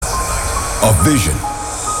A vision.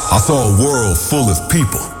 I saw a world full of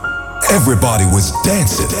people. Everybody was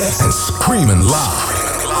dancing and screaming loud.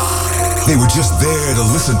 They were just there to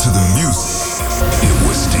listen to the music. It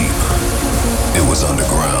was deep. It was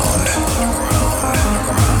underground.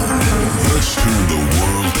 Let's turn the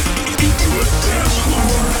world into a dance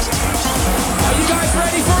floor. Are you guys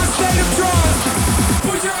ready for a state of trance?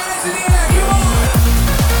 Put your hands in the air, come on!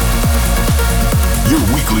 Your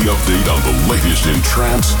weekly update on the latest in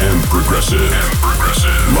trance and progressive.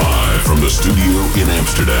 Live from the studio in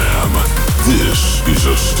Amsterdam. This is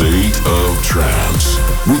A State of Trance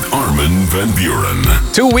with Armin van Buuren.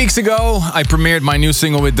 2 weeks ago, I premiered my new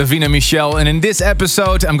single with Davina Michel, and in this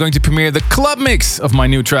episode, I'm going to premiere the club mix of my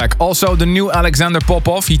new track. Also, the new Alexander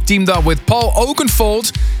Popov. He teamed up with Paul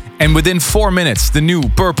Oakenfold, and within 4 minutes, the new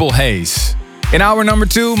Purple Haze. In hour number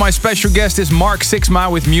 2, my special guest is Mark Sixma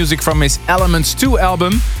with music from his Elements 2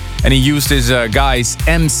 album, and he used his Guy's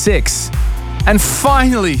M6. And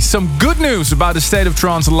finally, some good news about the State of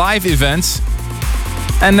Trance live events.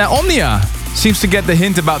 And Omnia seems to get the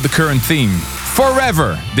hint about the current theme.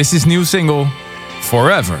 Forever. This is new single,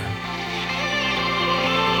 Forever.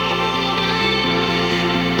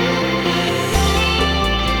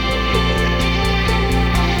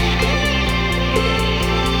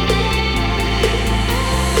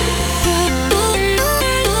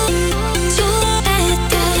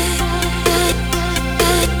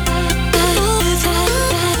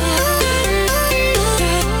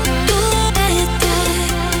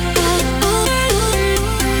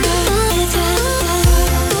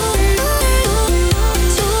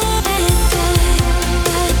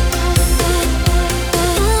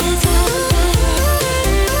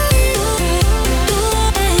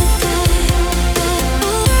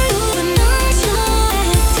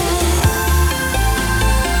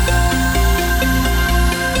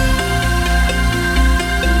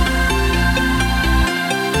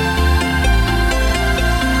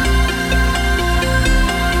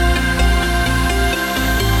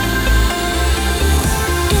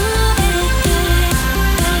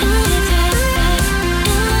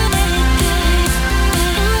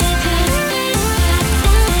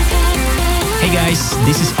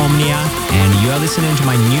 This is Omnia, and you are listening to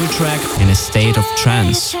my new track, In a State of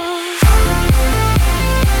Trance.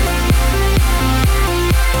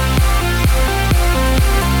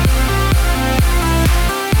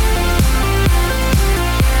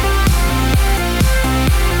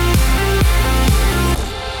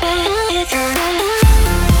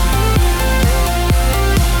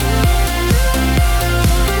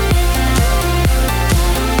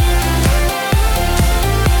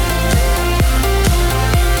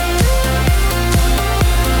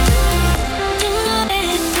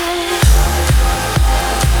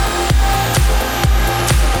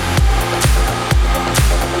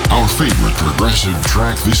 Favorite progressive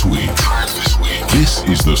track this week. This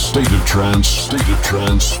is the State of Trance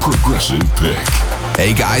progressive pick.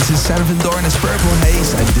 Hey guys, it's Sam Van Doorn as Purple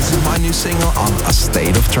Haze, and this is my new single on A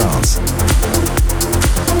State of Trance.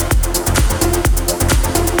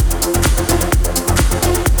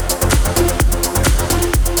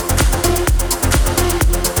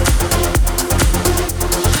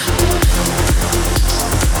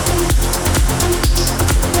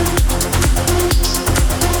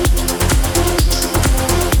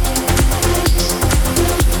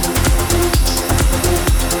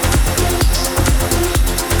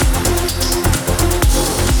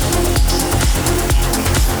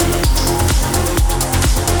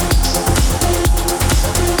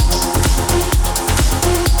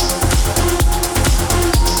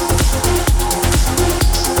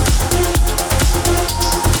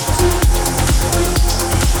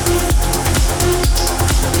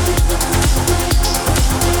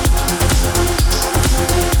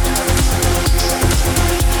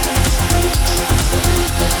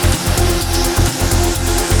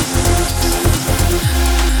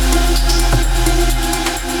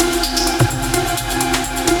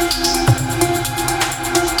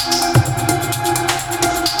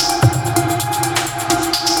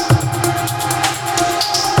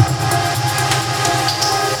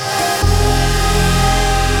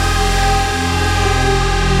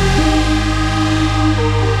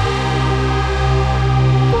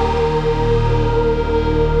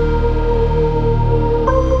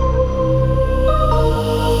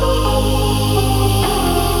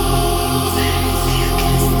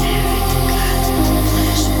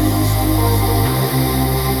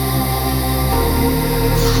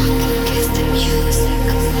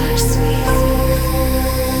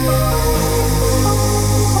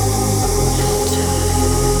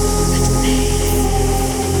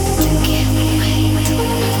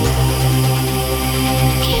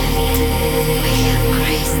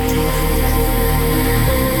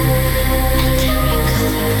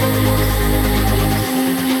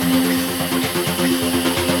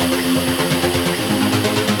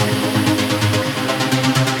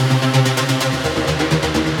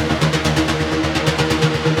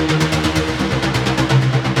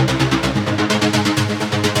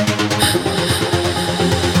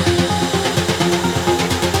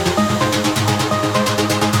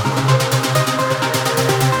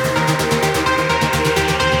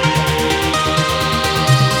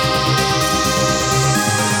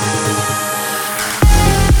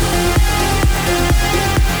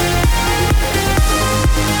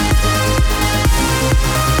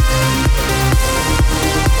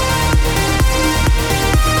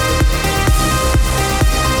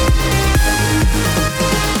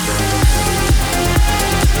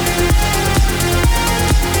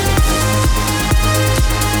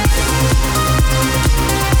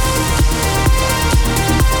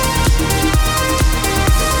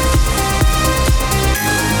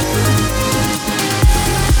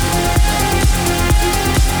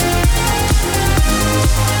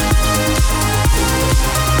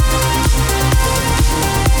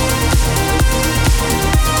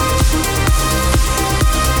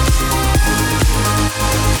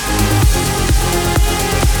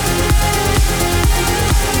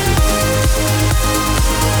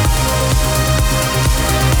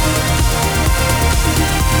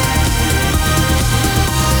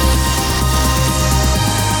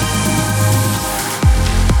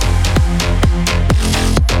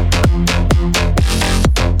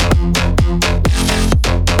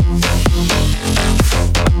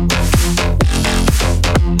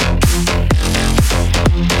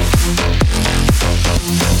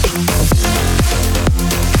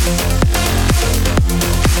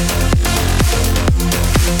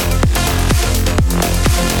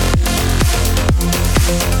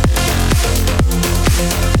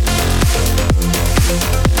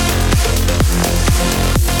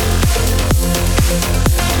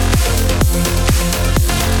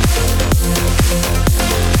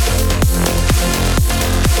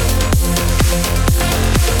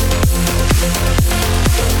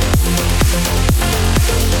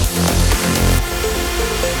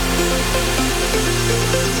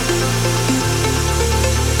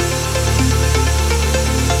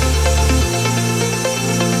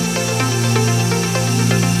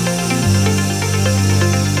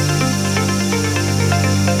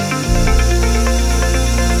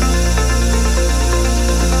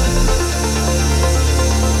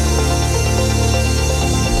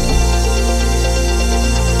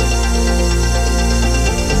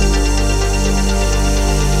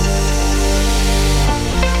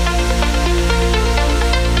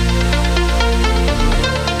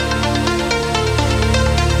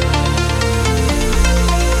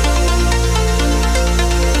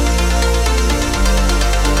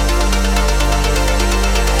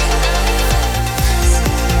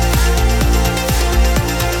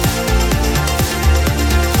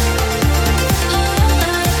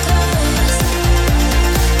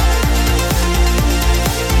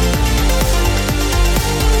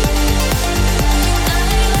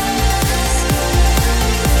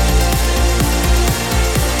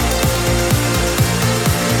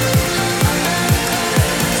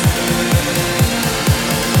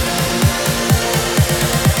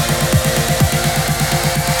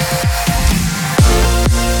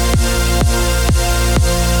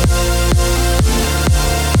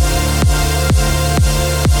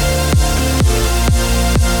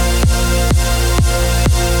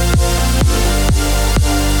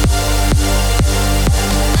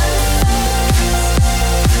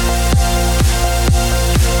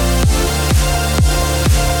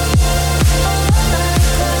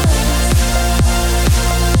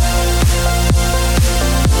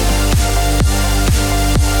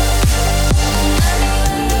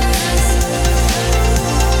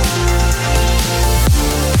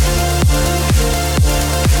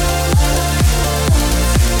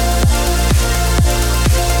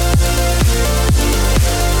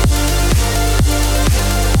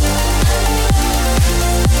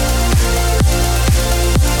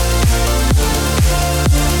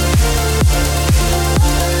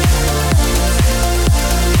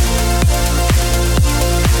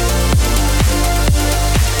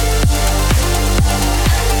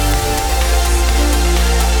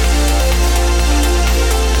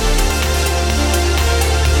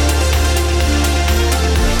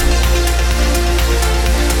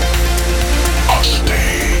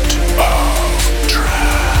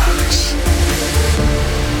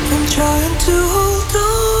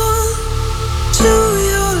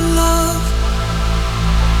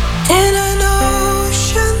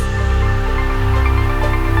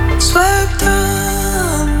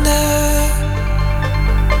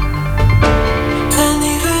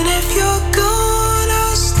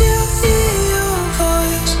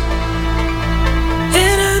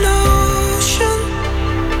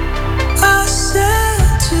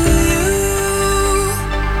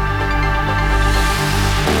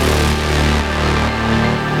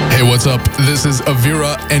 Hey, what's up? This is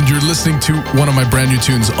Avira, and you're listening to one of my brand new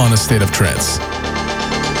tunes on A State of Trance.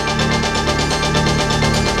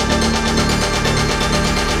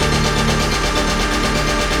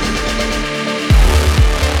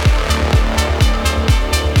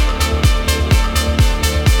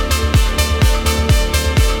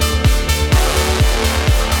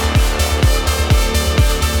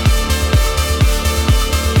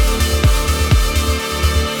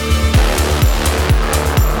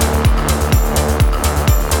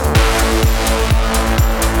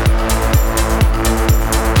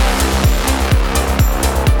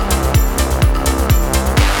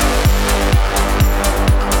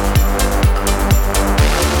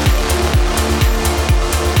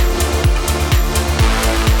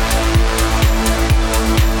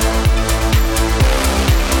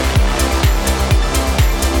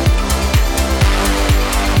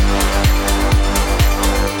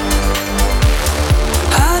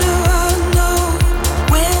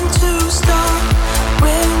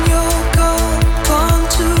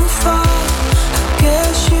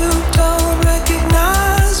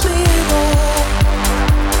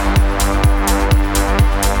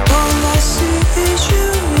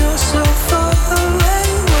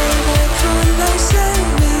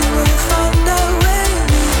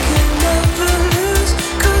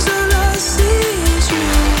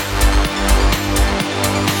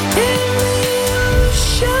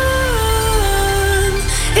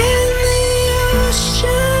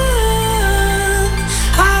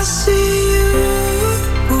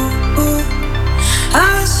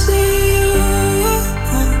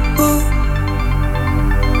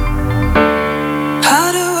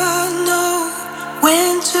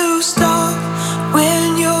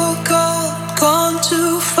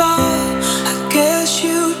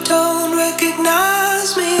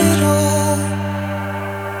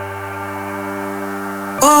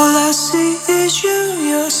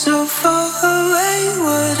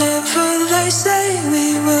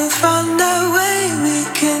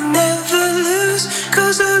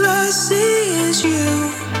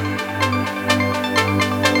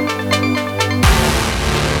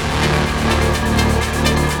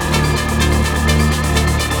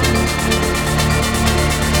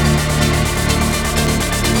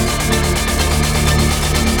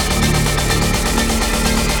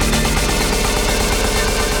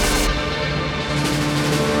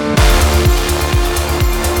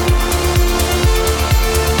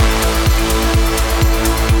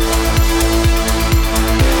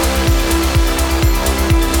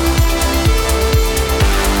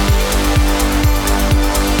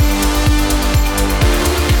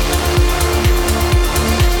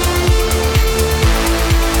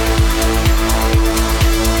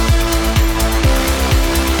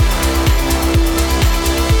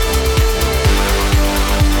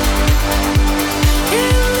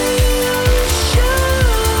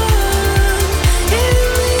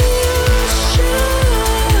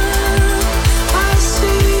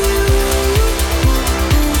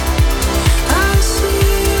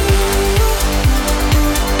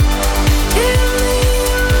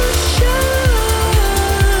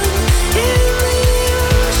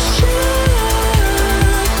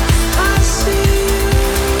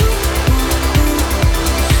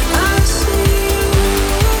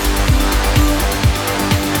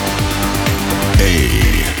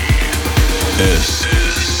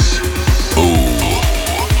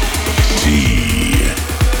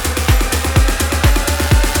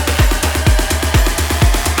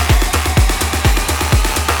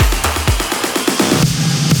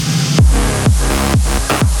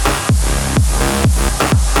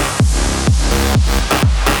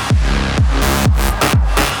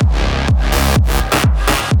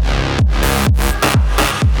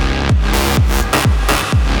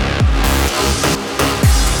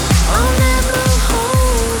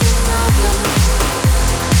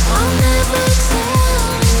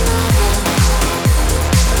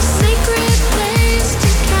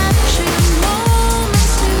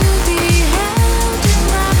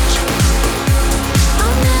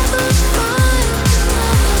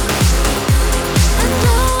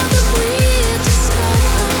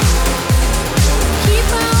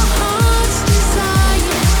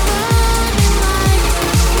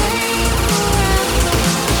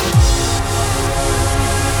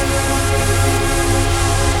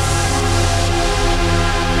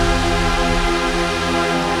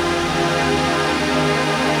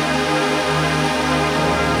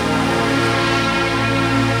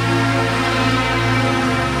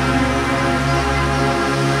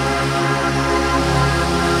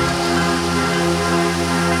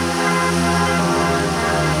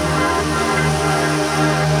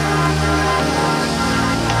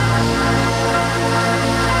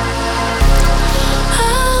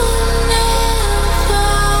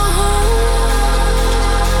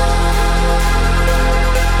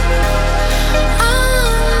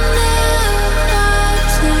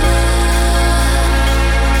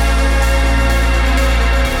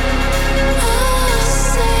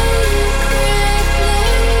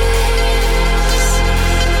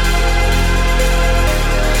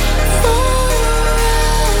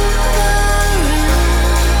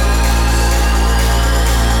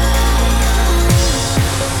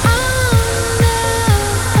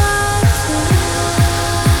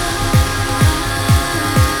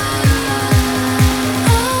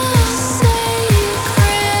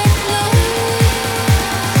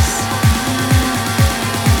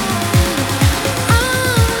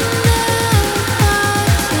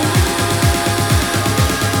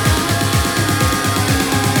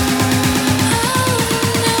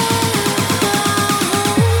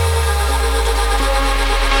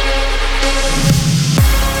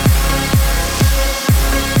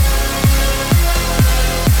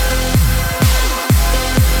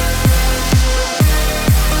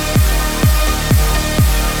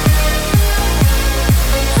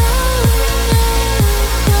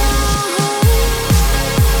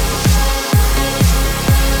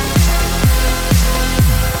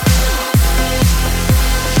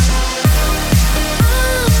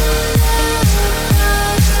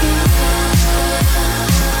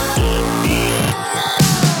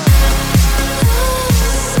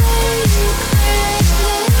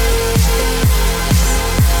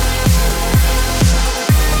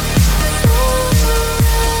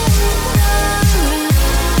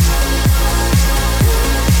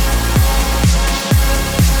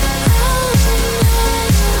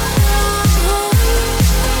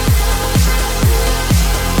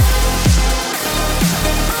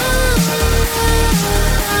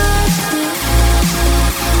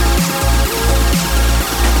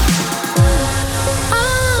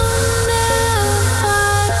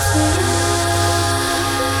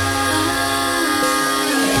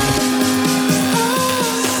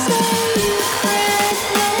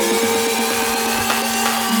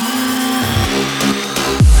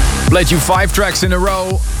 Played you 5 tracks in a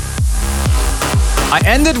row. I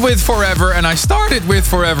ended with Forever and I started with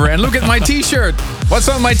Forever. And look at my t-shirt. What's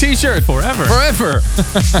on my t-shirt? Forever. Forever.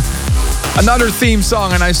 Another theme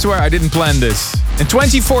song, and I swear I didn't plan this. In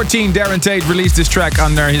 2014, Darren Tate released this track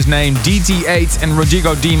under his name DT8, and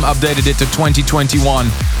Rodrigo Deem updated it to 2021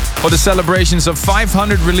 for the celebrations of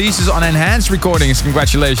 500 releases on Enhanced Recordings.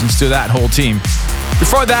 Congratulations to that whole team.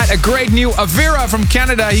 Before that, a great new Avira from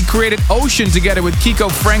Canada. He created Ocean together with Kiko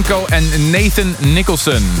Franco and Nathan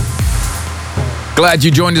Nicholson. Glad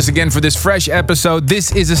you joined us again for this fresh episode.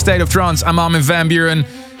 This is A State of Trance. I'm Armin van Buuren.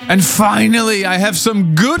 And finally, I have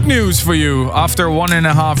some good news for you. After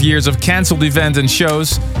 1.5 years of cancelled events and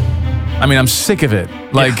shows, I mean, I'm sick of it.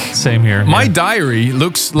 Like, same here. My diary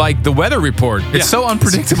looks like the weather report. It's so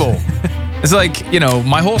unpredictable. It's like, you know,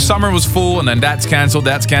 my whole summer was full and then that's cancelled,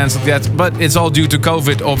 but it's all due to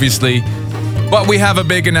COVID, obviously. But we have a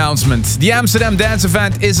big announcement. The Amsterdam Dance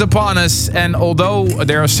Event is upon us, and although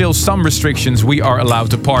there are still some restrictions, we are allowed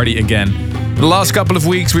to party again. The last couple of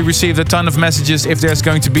weeks, we received a ton of messages if there's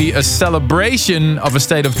going to be a celebration of A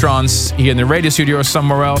State of Trance here in the radio studio or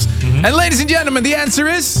somewhere else. And ladies and gentlemen, the answer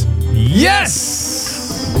is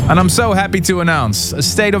yes! And I'm so happy to announce A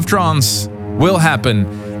State of Trance will happen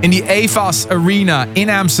in the EVA's Arena in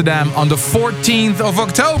Amsterdam on the 14th of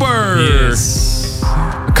October. Yes.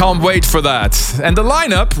 Can't wait for that. And the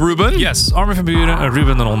lineup, Ruben? Yes, Armin van Buuren,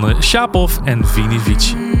 Ruben de Ronde, Shapov and Vini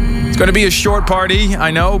Vici. It's going to be a short party, I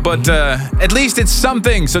know, but at least it's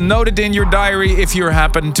something. So note it in your diary if you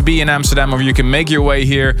happen to be in Amsterdam or you can make your way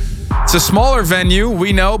here. It's a smaller venue,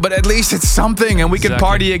 we know, but at least it's something, and we can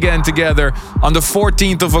party again together on the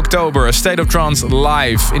 14th of October. A State of Trance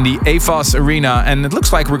live in the EVA's Arena, and it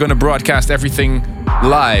looks like we're going to broadcast everything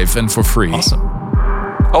live and for free. Awesome.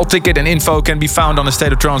 All ticket and info can be found on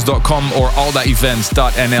astateoftrance.com or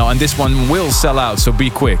aldaevents.nl, and this one will sell out, so be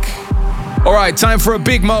quick. Alright, time for a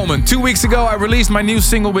big moment. 2 weeks ago, I released my new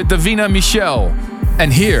single with Davina Michelle,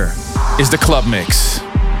 and here is the club mix.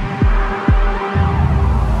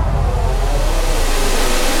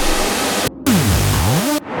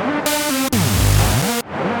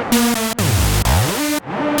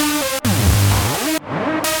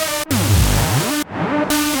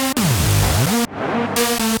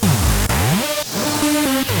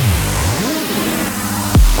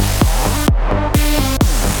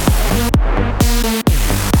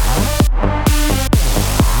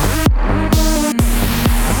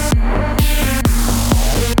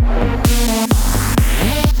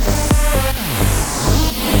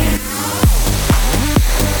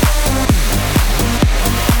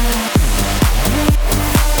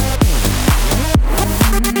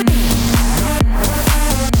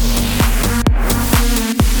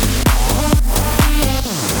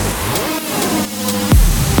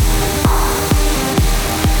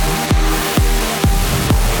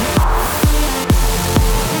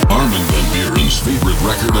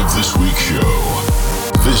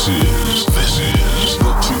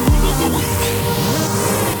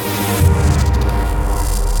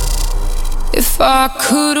 I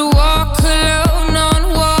could walk alone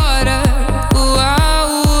on water, I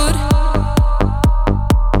would.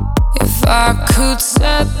 If I could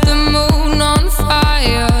set the moon on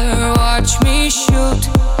fire, watch me shoot.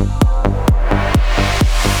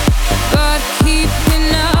 But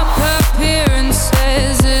keeping up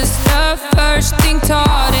appearances is the first thing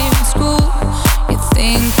taught in school. You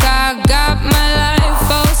think I got my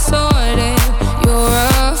life all sorted, you're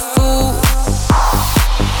a fool.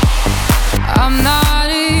 I'm not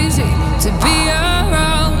easy to be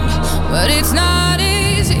around, but it's not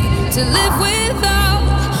easy to live without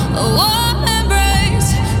a warm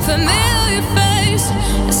embrace, familiar face,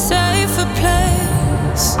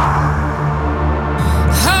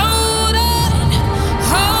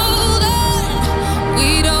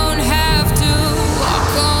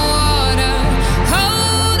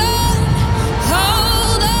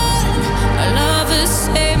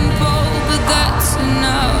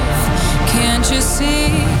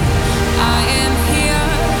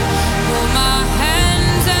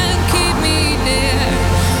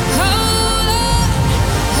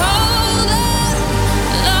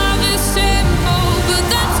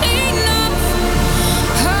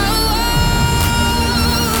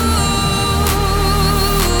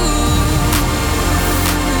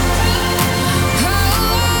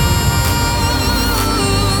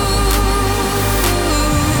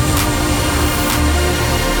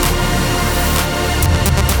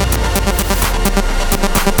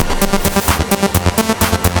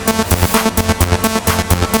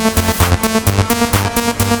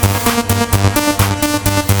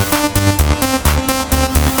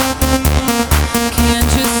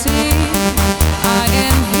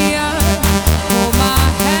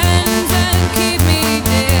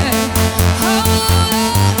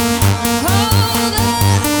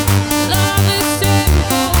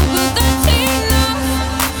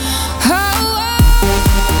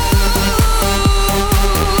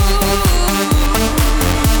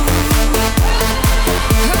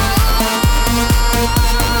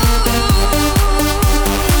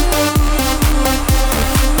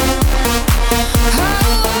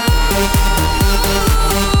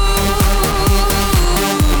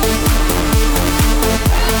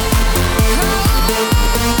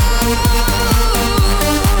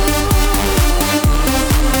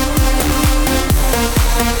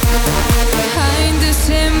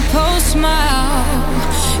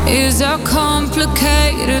 is a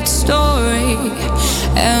complicated story,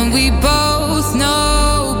 and we both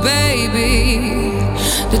know, baby,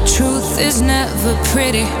 the truth is never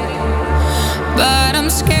pretty. But I'm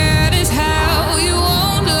scared as hell you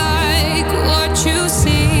won't like what you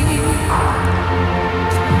see.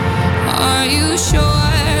 Are you sure?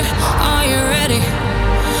 Are you ready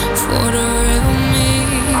for the real me?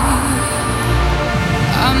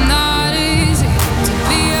 I'm not easy to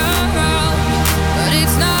be around, but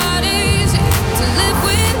it's not easy to live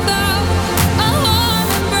without a warm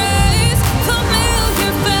embrace,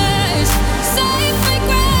 familiar face, saving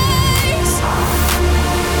grace.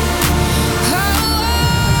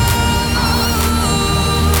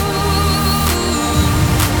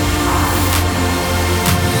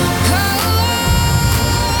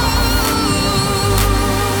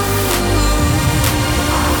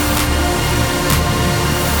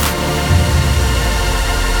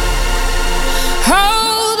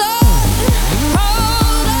 Hold on,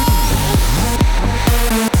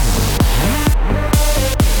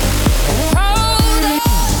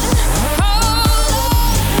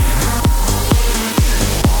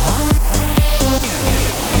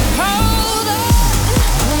 hold on,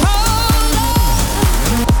 hold on,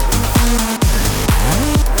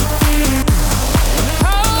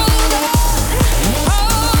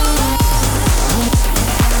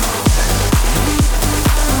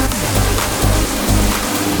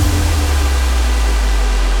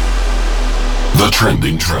 The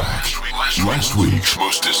trending track. Last week's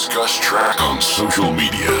most discussed track on social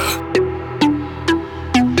media.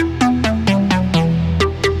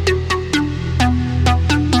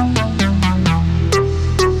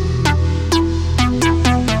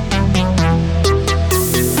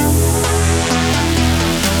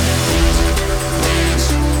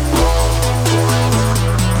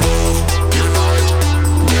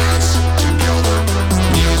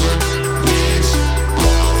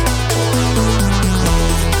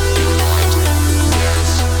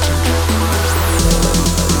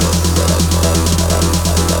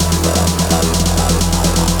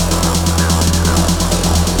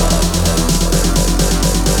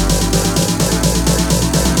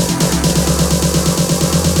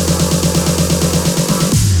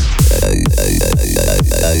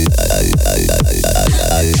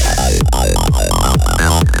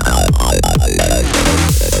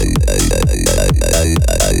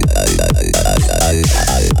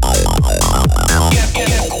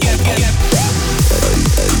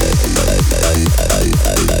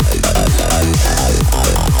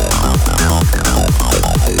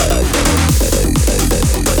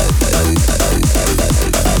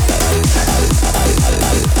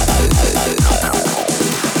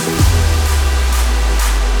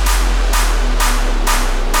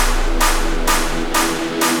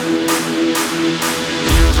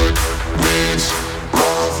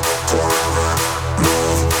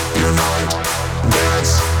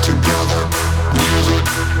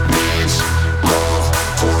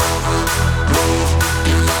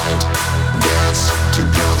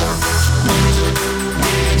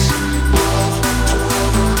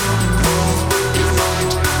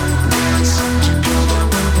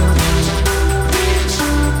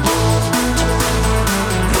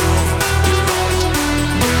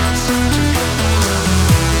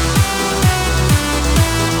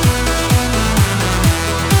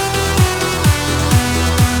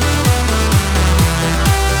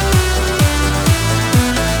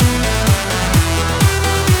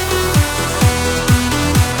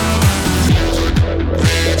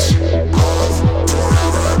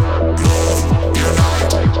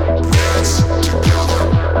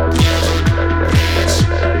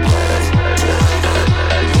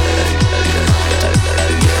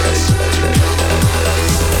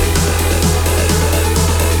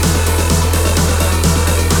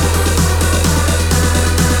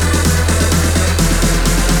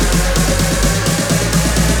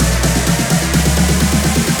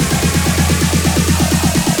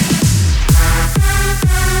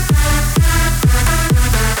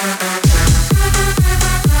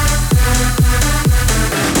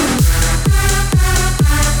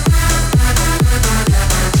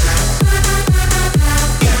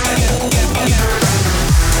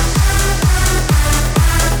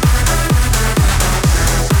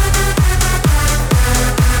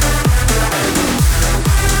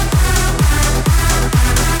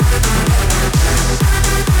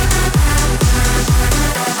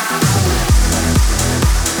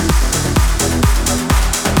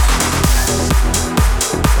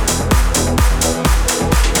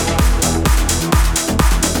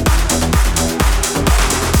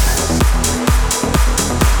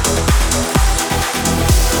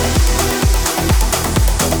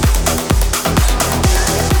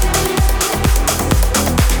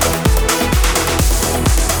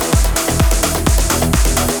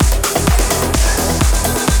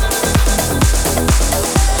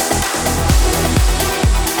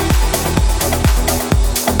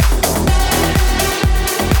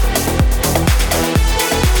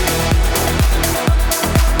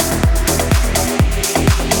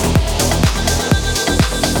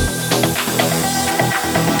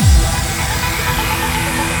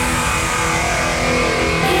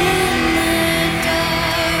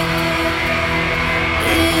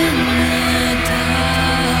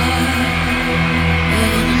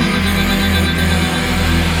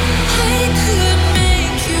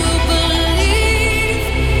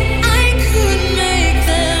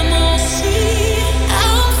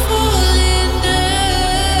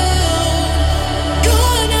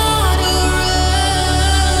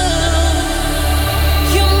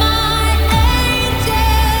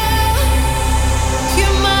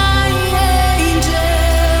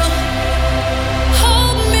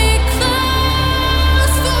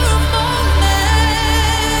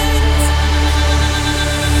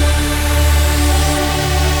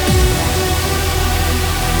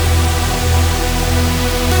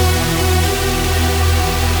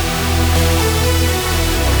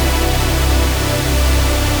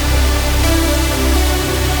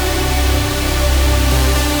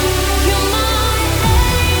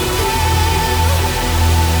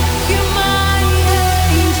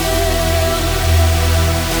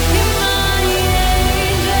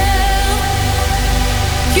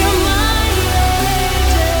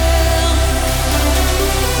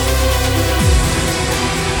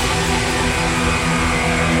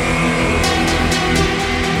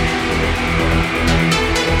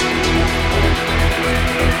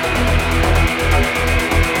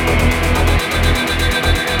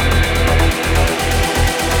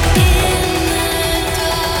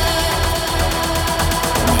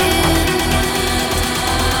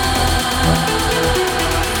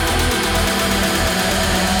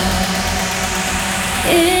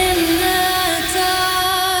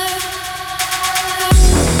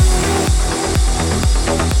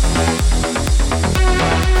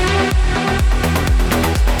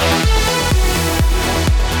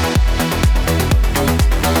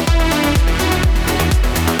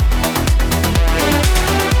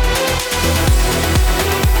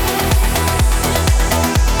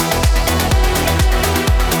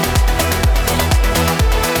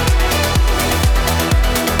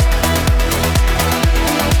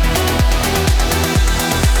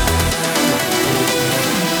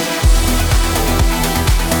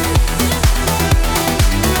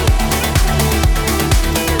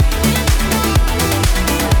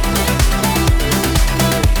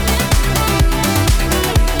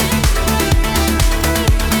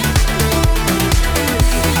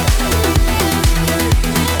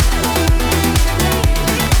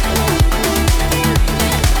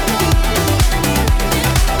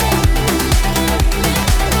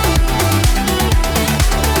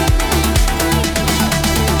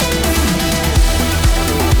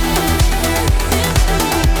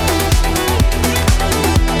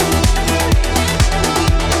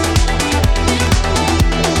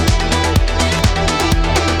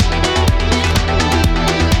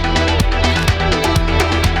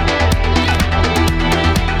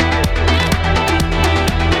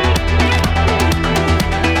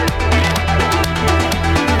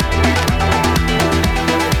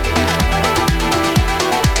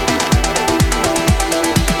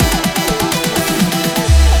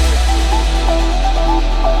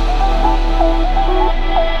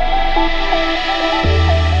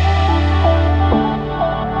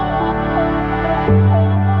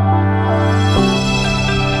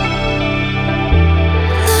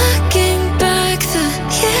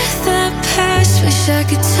 I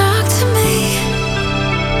could talk to me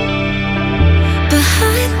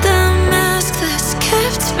behind the mask that's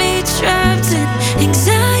kept me trapped in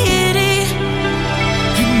anxiety.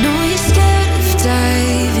 I know you're scared of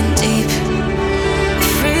diving deep,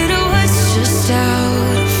 afraid of what's just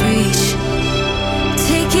out of reach.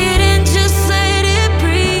 Take it in, just let it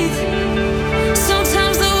breathe.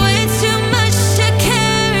 Sometimes the weight's too much to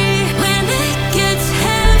carry. When it gets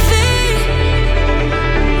heavy,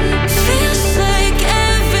 feels like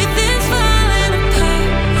everything's falling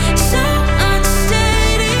apart. So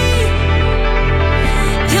unsteady.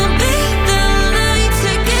 You'll be the light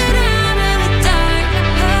to get out of the dark.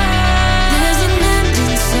 There's an end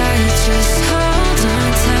inside, just hold on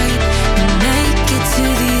tight and make it to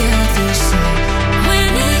the other side.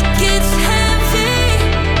 When it gets heavy,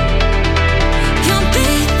 you'll be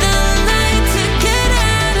the light to get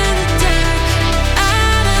out of the dark,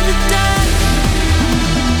 out of the dark.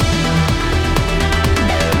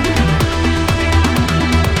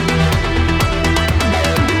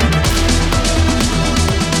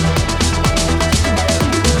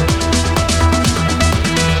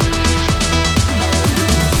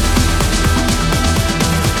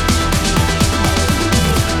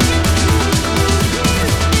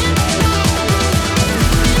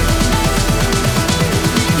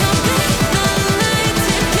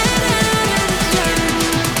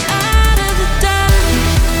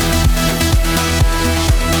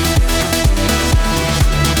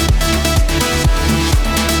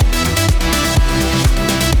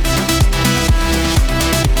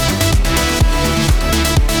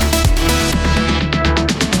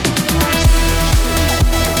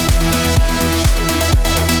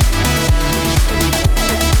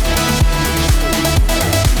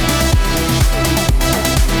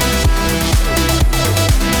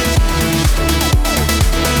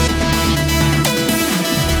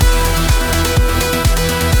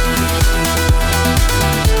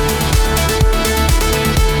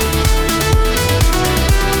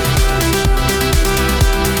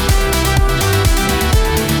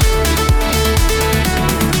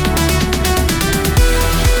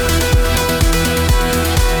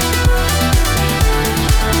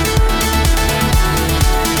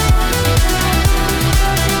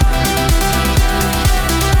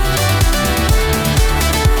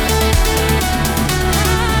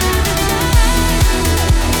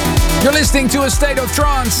 You're listening to A State of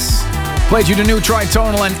Trance. Played you the new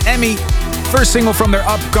Tritonal and Emmy, first single from their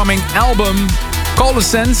upcoming album,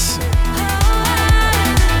 Coalescence.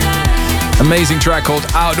 Amazing track called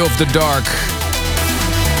Out of the Dark.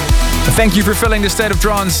 Thank you for filling the State of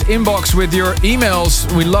Trance inbox with your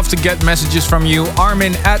emails. We love to get messages from you.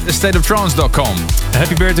 Armin@astateoftrance.com.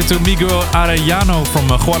 Happy birthday to Miguel Arellano from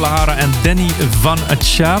Guadalajara and Danny Van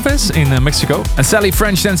Chavez in Mexico. And Sally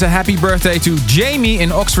French sends a happy birthday to Jamie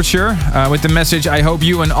in Oxfordshire with the message, I hope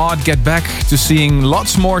you and Odd get back to seeing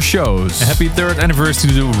lots more shows. A happy 3rd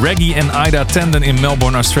anniversary to Reggie and Ida Tenden in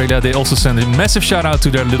Melbourne, Australia. They also send a massive shout out to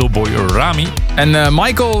their little boy Rami. And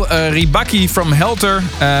Michael Ribaki from Helter,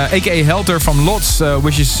 aka Helter from Lotz,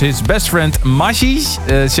 wishes his best friend Maciej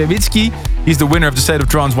Sewicki. He's the winner of the State of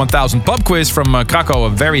Trance 1000 pub quiz from Krakow. A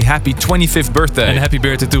very happy 25th birthday. And happy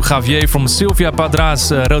birthday to Javier from Silvia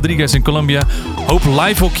Padras Rodriguez in Colombia. Hope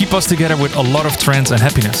life will keep us together with a lot of trance and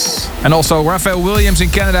happiness. And also Raphael Williams in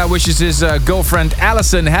Canada wishes his girlfriend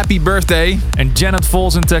Allison happy birthday. And Janet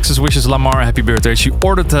Falls in Texas wishes Lamar a happy birthday. She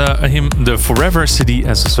ordered him the Forever CD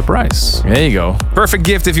as a surprise. There you go. Perfect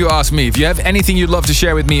gift if you ask me. If you have anything you'd love to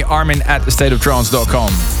share with me,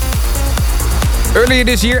 Armin@astateoftrance.com. Earlier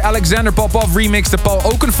this year, Alexander Popov remixed the Paul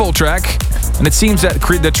Oakenfold track, and it seems that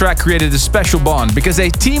the track created a special bond because they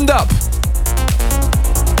teamed up.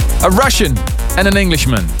 A Russian and an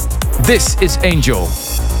Englishman. This is Angel.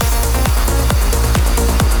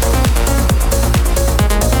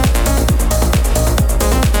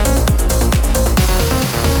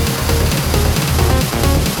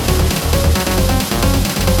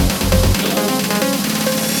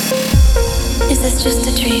 Is this just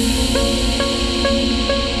a dream?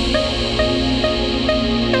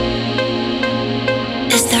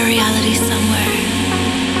 Is there reality somewhere?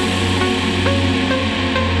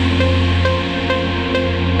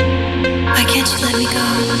 Why can't you let me go?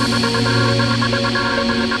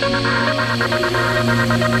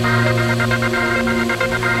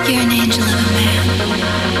 You're an angel of a man.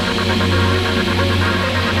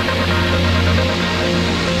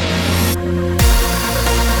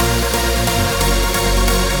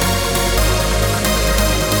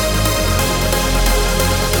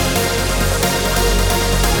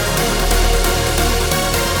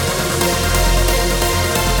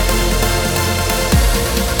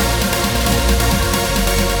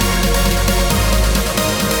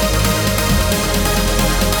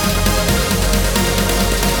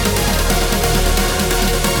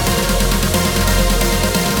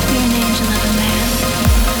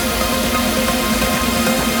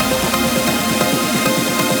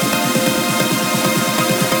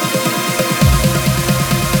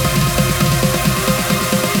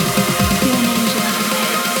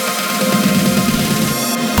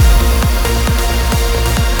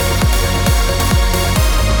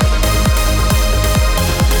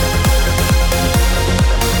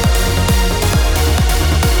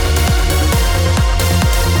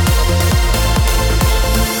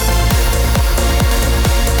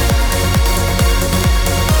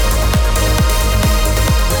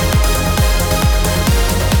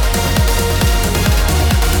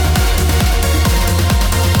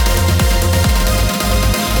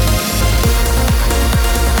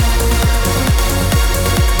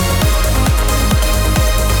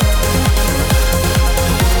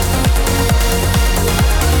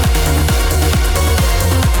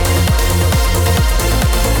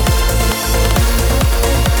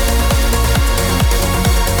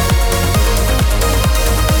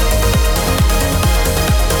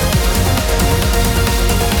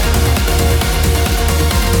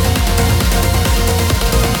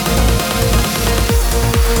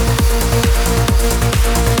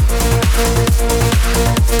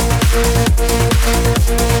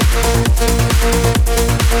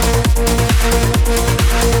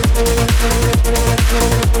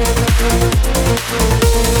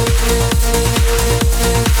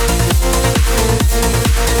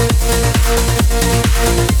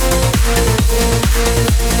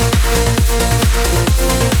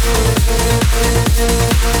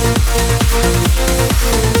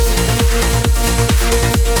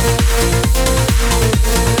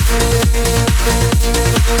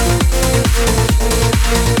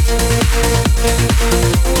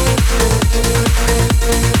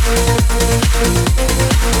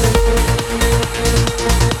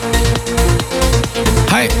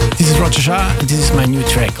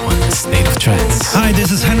 on A State of Trance. Hi,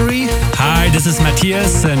 this is Henry. Hi, this is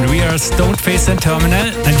Matthias, and we are Stoneface and Terminal.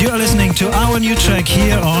 And you are listening to our new track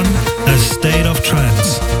here on A State of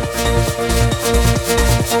Trance.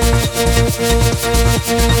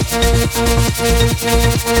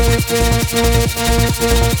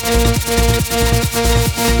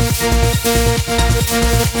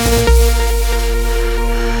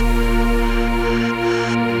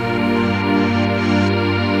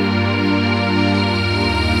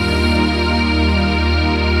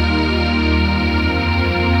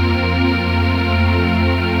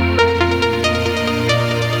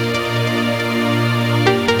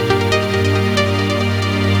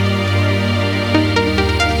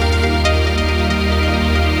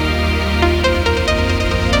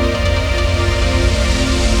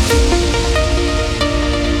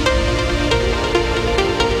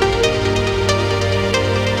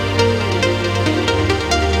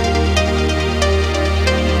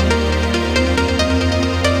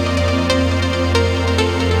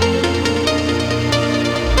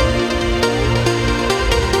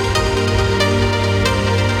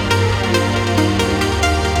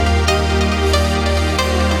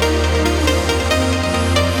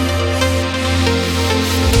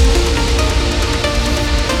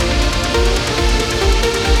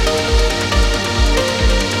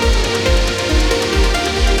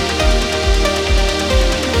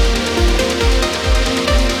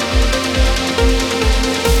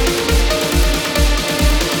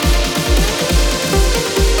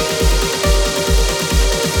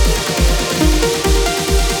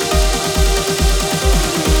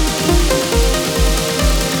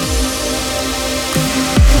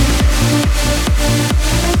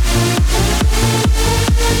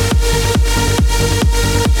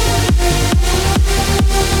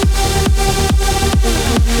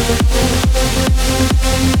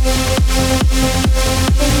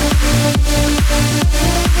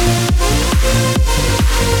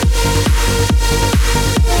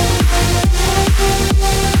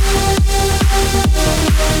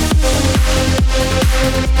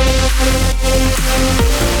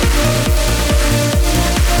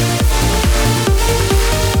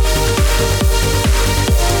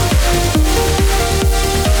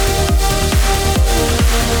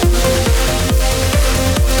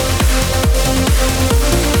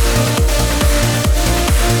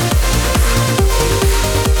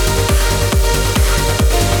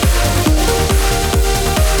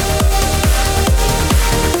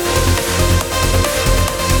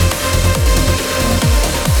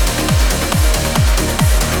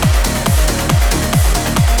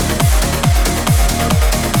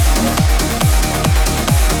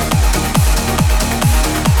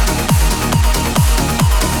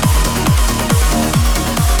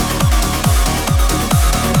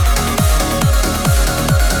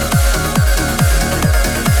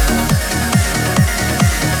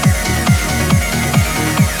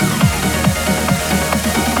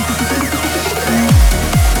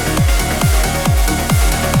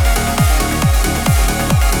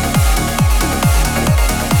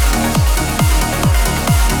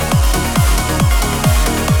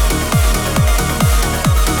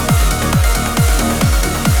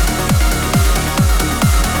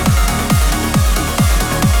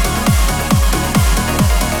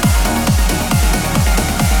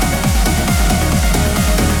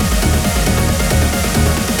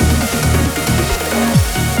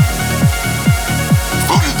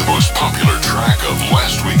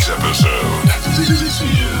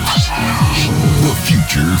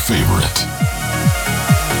 future favorite.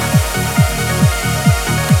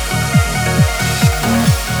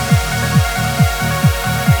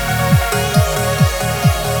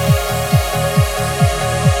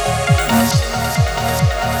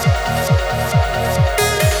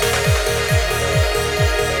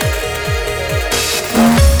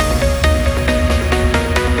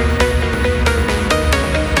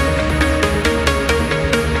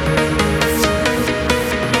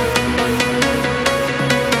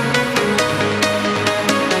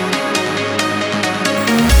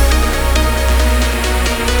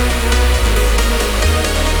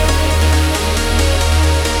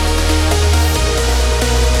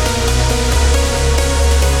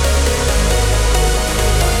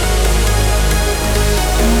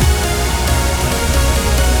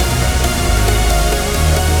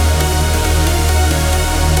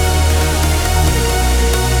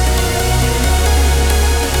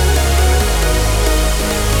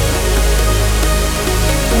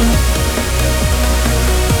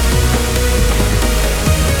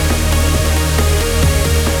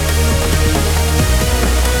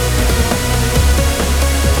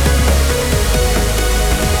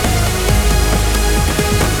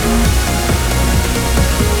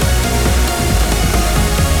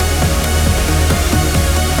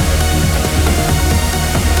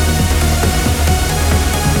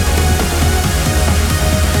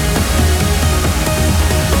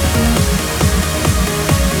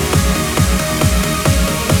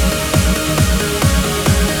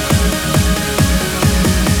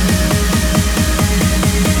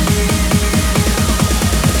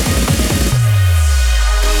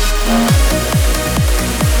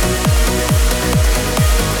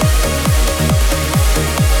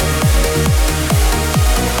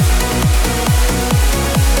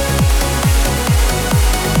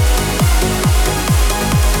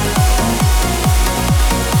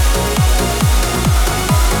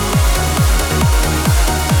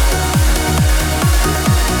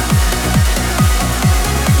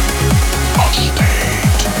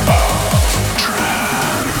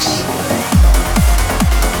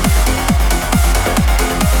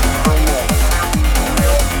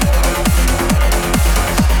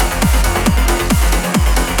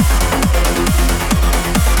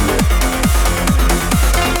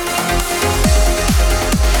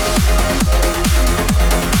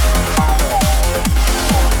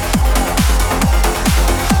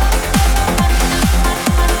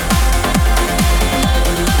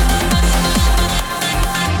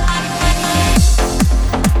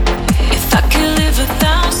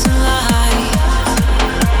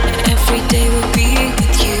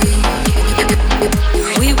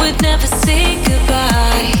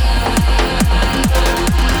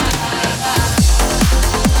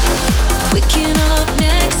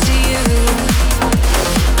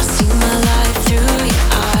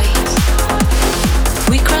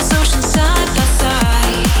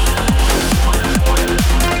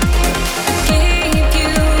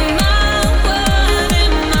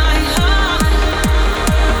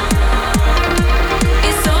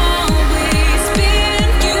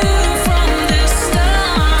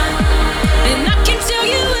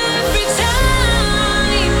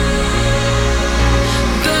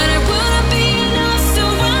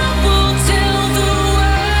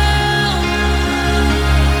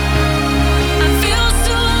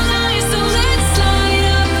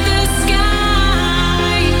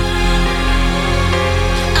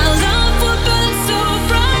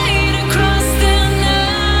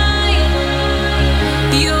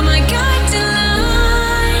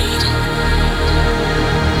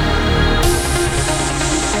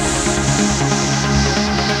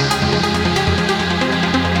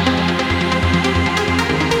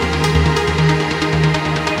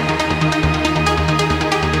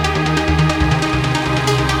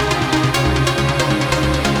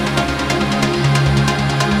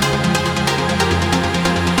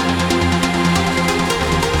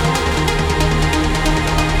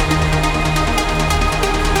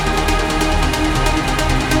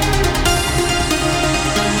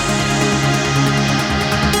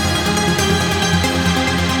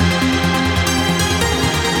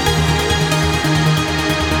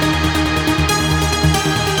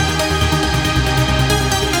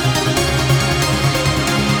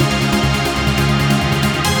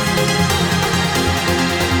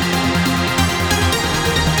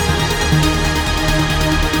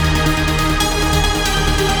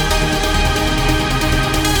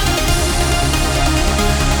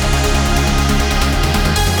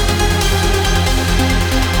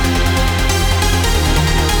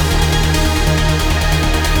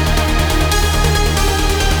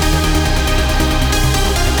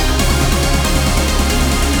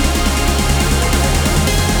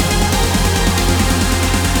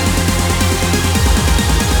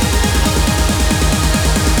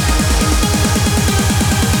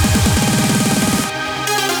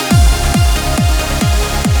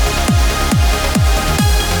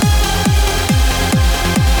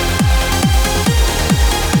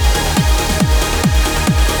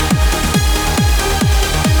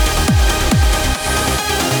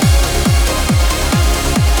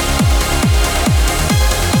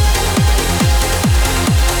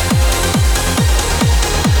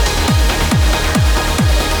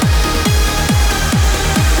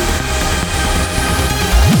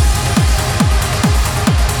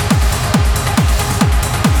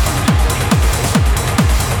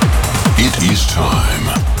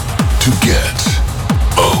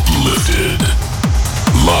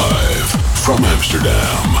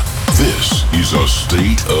 Amsterdam. This is A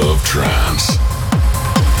State of Trance.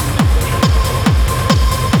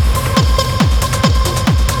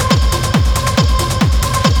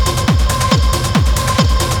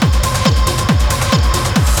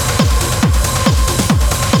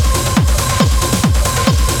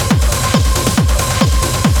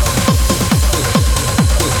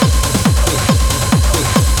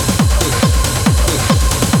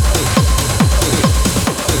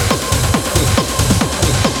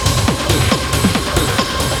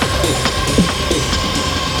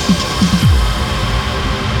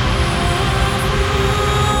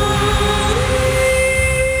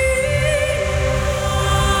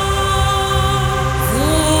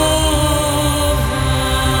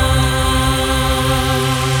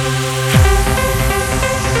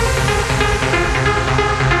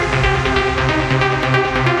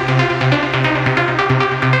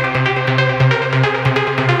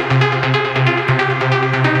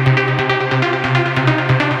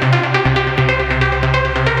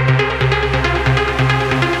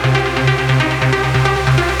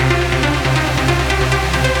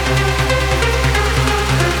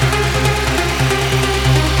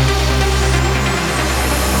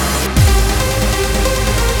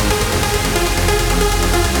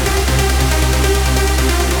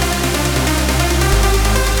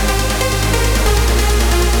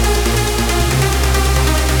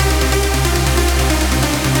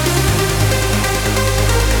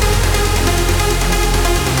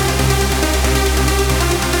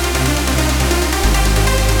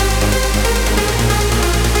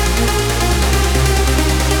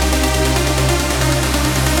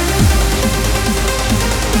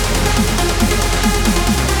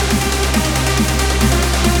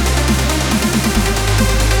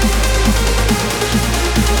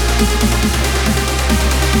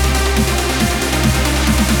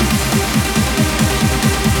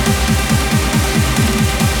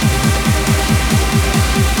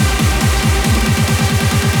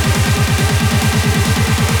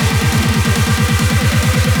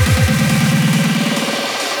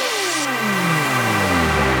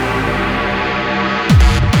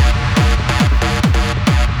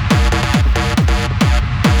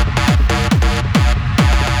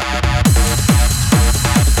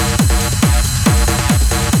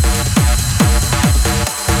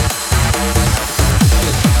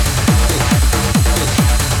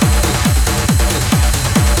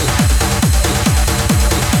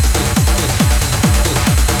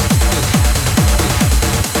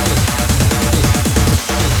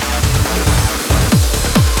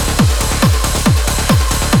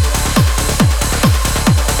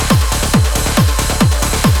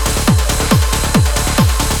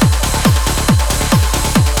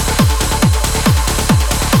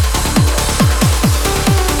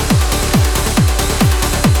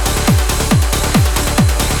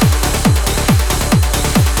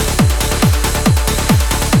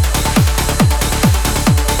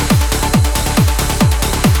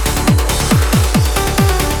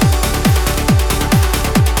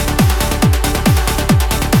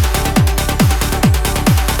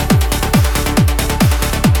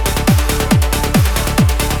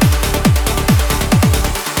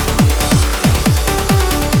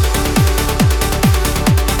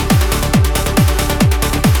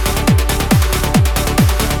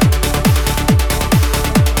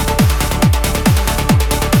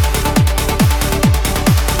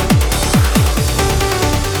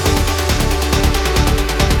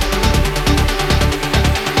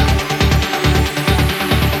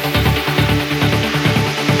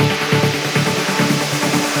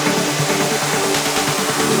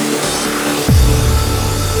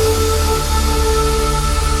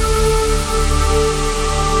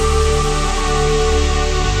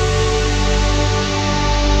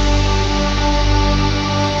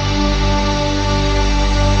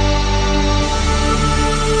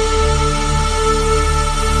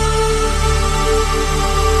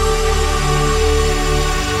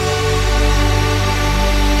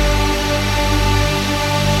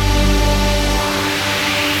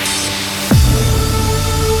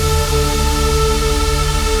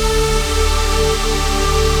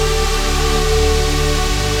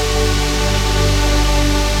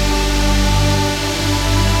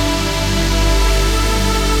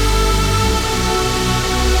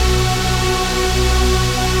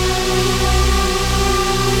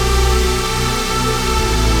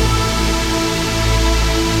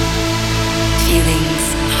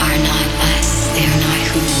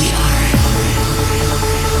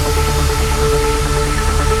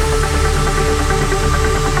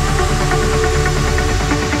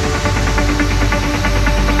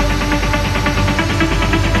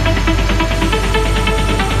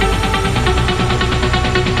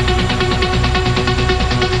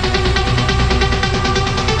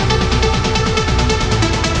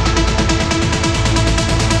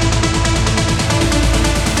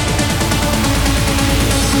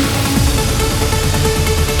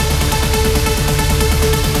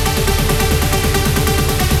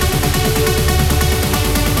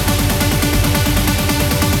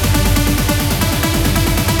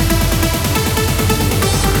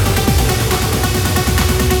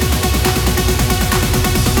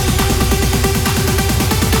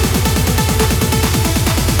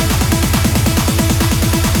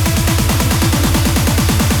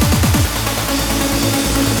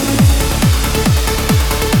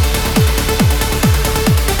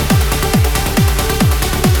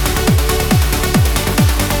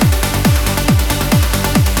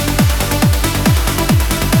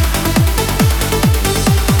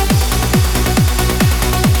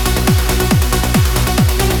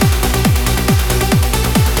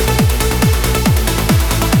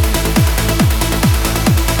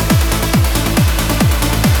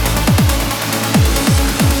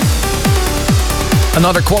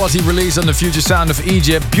 Another quality release on the future sound of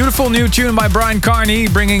Egypt. Beautiful new tune by Brian Carney,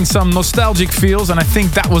 bringing some nostalgic feels, and I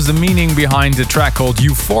think that was the meaning behind the track called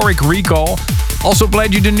Euphoric Recall. Also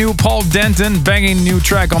played you the new Paul Denton, banging new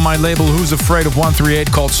track on my label Who's Afraid of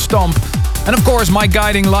 138 called Stomp. And of course, My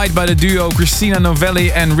Guiding Light by the duo Christina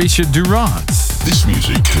Novelli and Richard Durant. This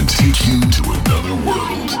music can take you to another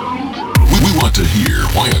world. We want to hear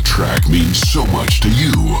why a track means so much to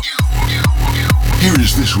you. Here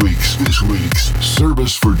is this week's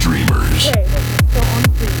Service for Dreamers. Okay, so on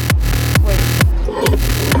three. Wait.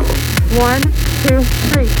 1, 2,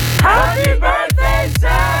 3. Happy birthday,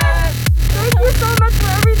 Seth! Thank you so much for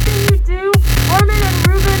everything you do. Armin and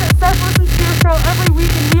Ruben, Seth listens to your show every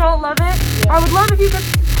week and we all love it. Yeah. I would love if you could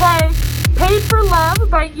play Paid for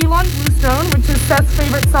Love by Elon Bluestone, which is Seth's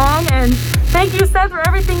favorite song. And thank you, Seth, for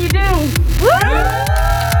everything you do. Woo!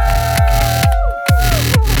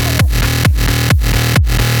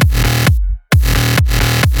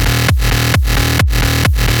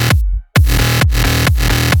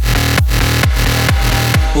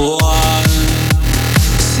 One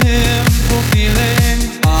simple feeling,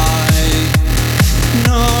 I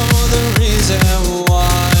know the reason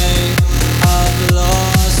why I've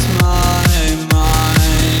lost my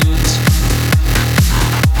mind.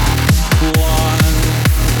 One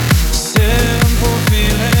simple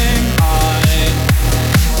feeling, I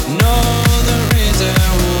know the reason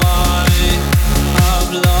why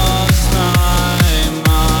I've lost my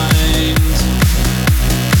mind.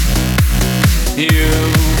 You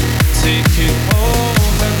take it all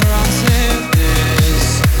for granted. This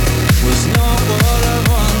was not what I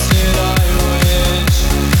wanted. I wish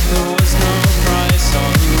there was no price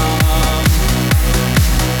on love.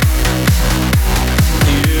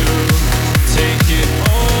 You take it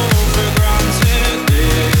all for granted.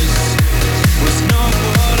 This was not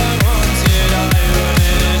what I wanted. I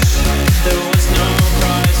wish there was no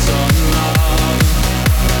price on love.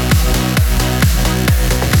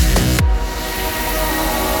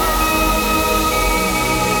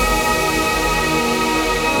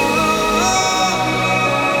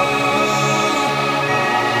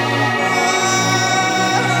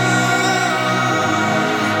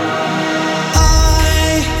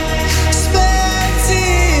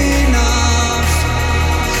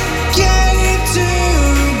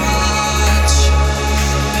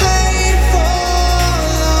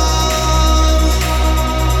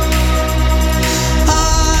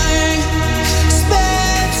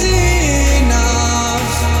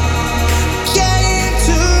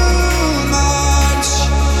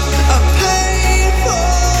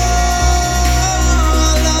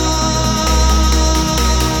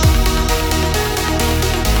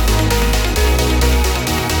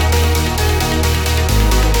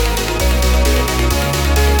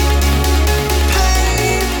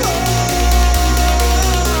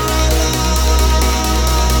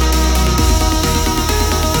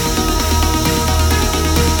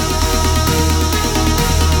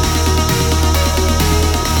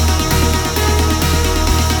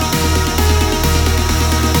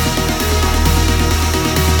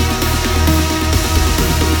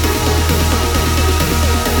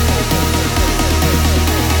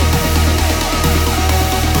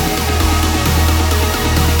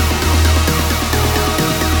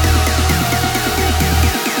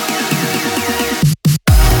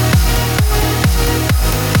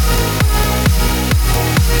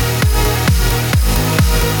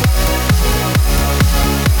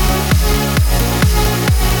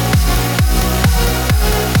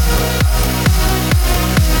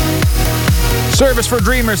 Service for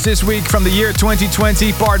Dreamers this week from the year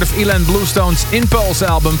 2020, part of Elon Bluestone's Impulse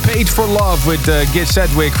album, Paid for Love, with Git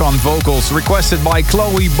Sedgwick on vocals, requested by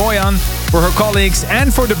Chloe Boyan for her colleagues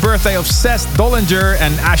and for the birthday of Seth Dollinger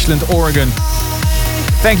and Ashland, Oregon.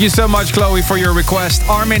 Thank you so much, Chloe, for your request.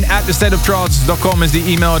 Armin@thestateoftrance.com is the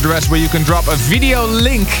email address where you can drop a video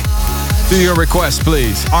link to your request,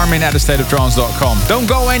 please. Armin@thestateoftrance.com. Don't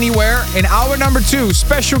go anywhere. In hour number 2,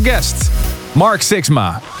 special guest, Mark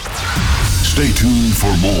Sixma. Stay tuned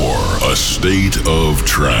for more A State of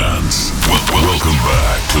Trance. Welcome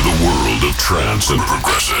back to the world of trance and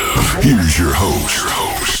progressive. Here's your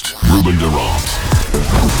host, Ruben Durant.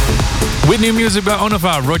 With new music by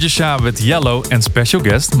Onova, Roger Shah with Yellow, and special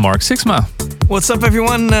guest Mark Sixma. What's up,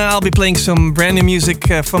 everyone? I'll be playing some brand new music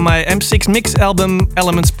from my M6 mix album,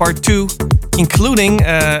 Elements Part 2, including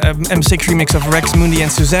an M6 remix of Rex Mundi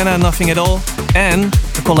and Susanna, Nothing at All, and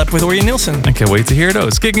a collab with Ori Nilsson. I can't wait to hear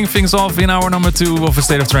those. Kicking things off in hour number 2 of A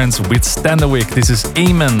State of Trance with Standerwick. This is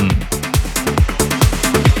Amen.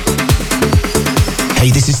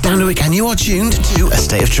 Hey, this is Standerwick, and you are tuned to A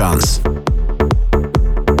State of Trance.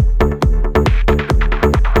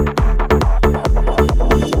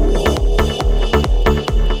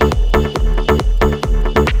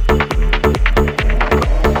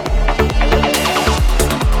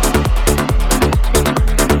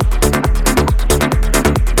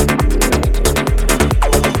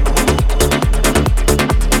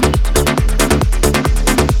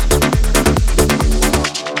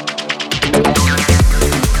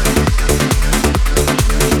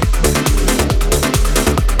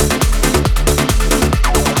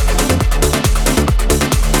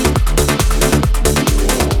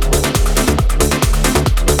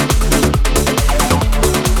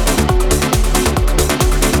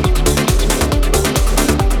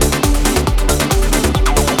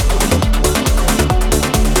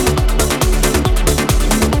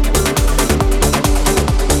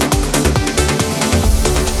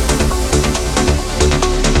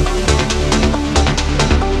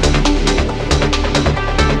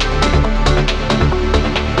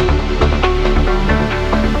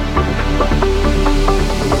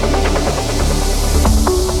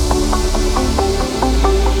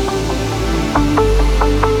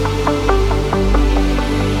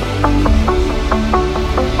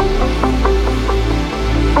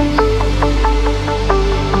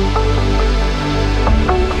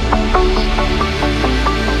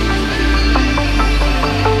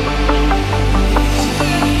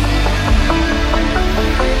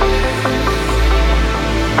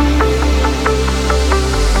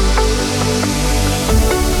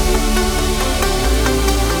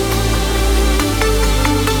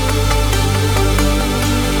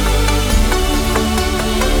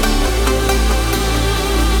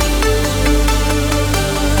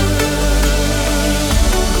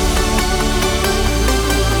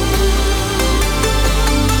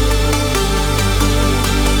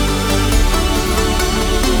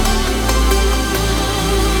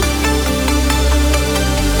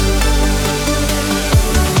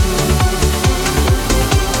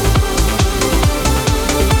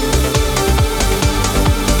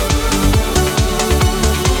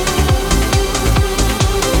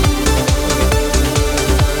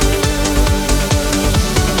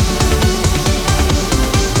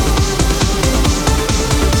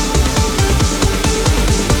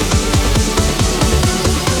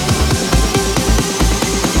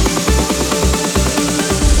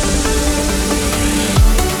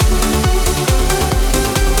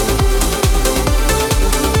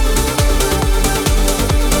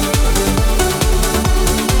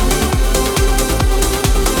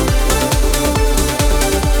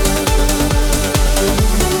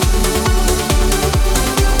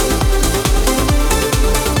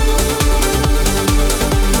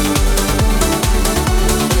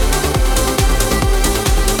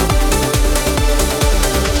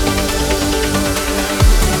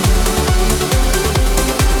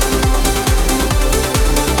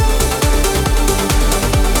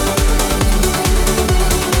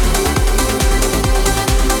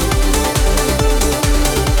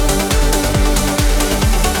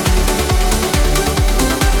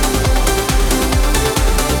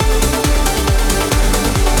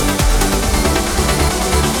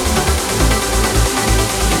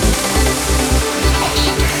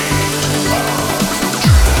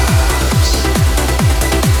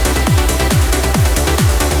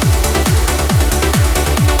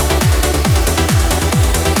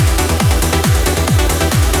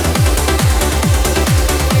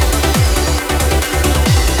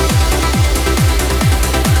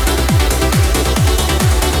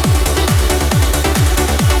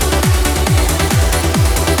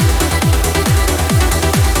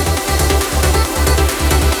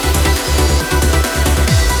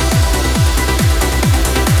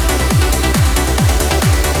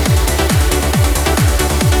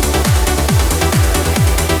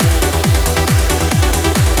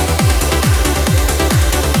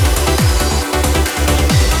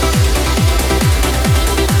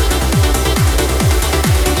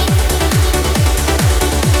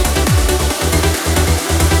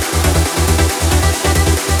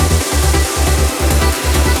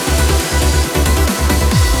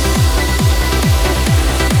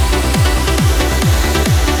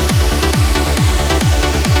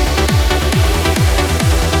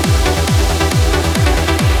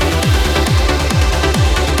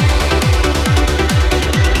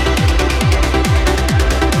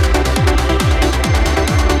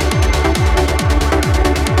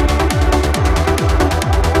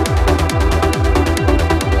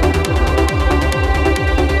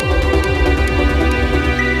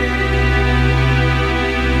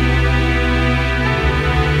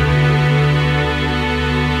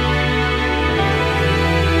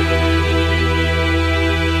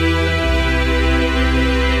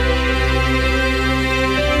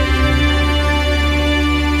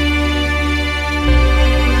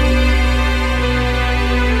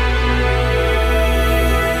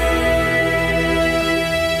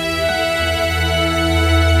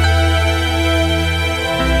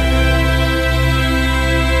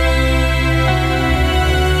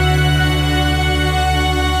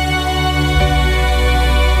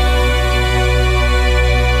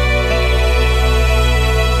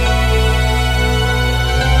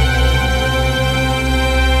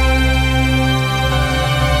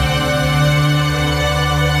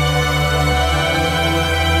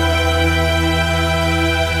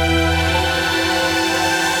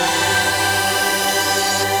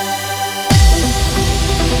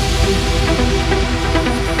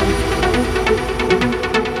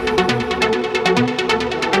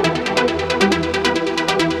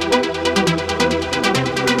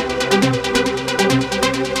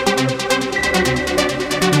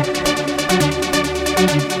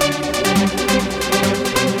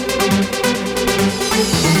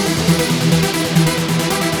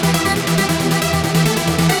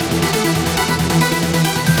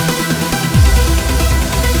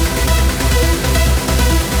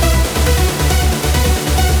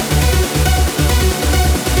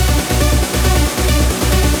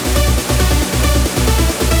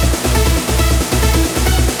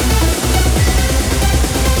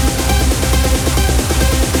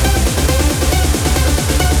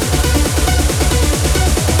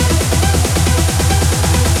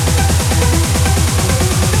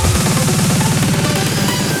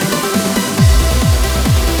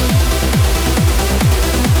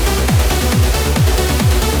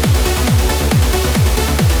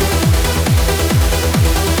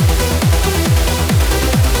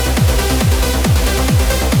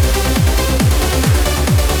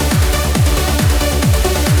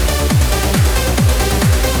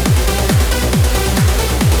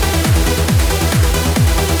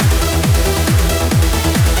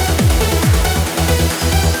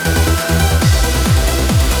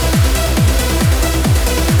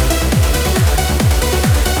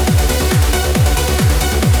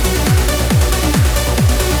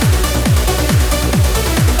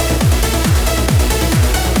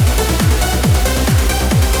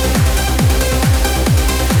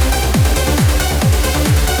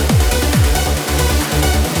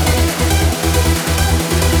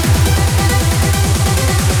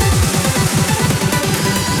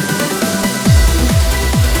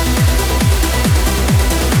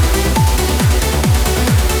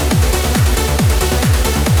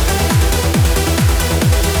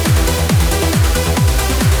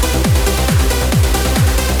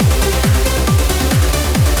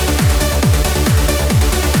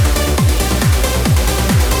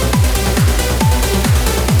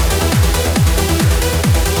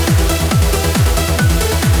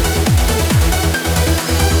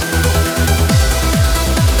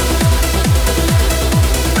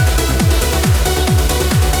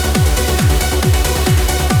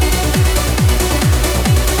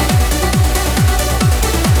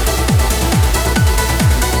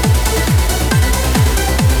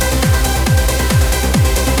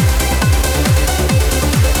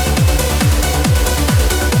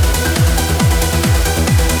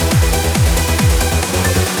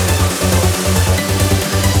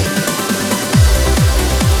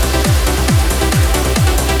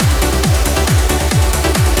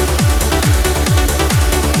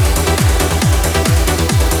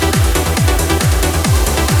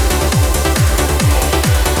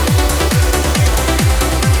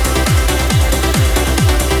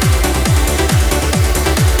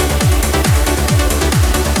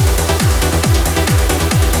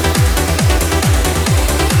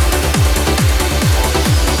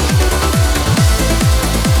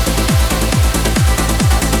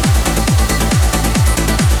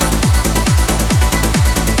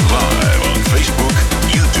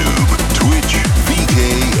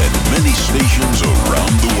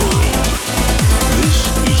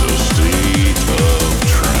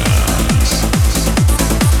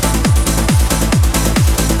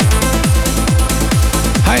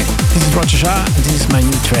 Vera, and this is my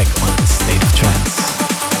new track on State of Trance.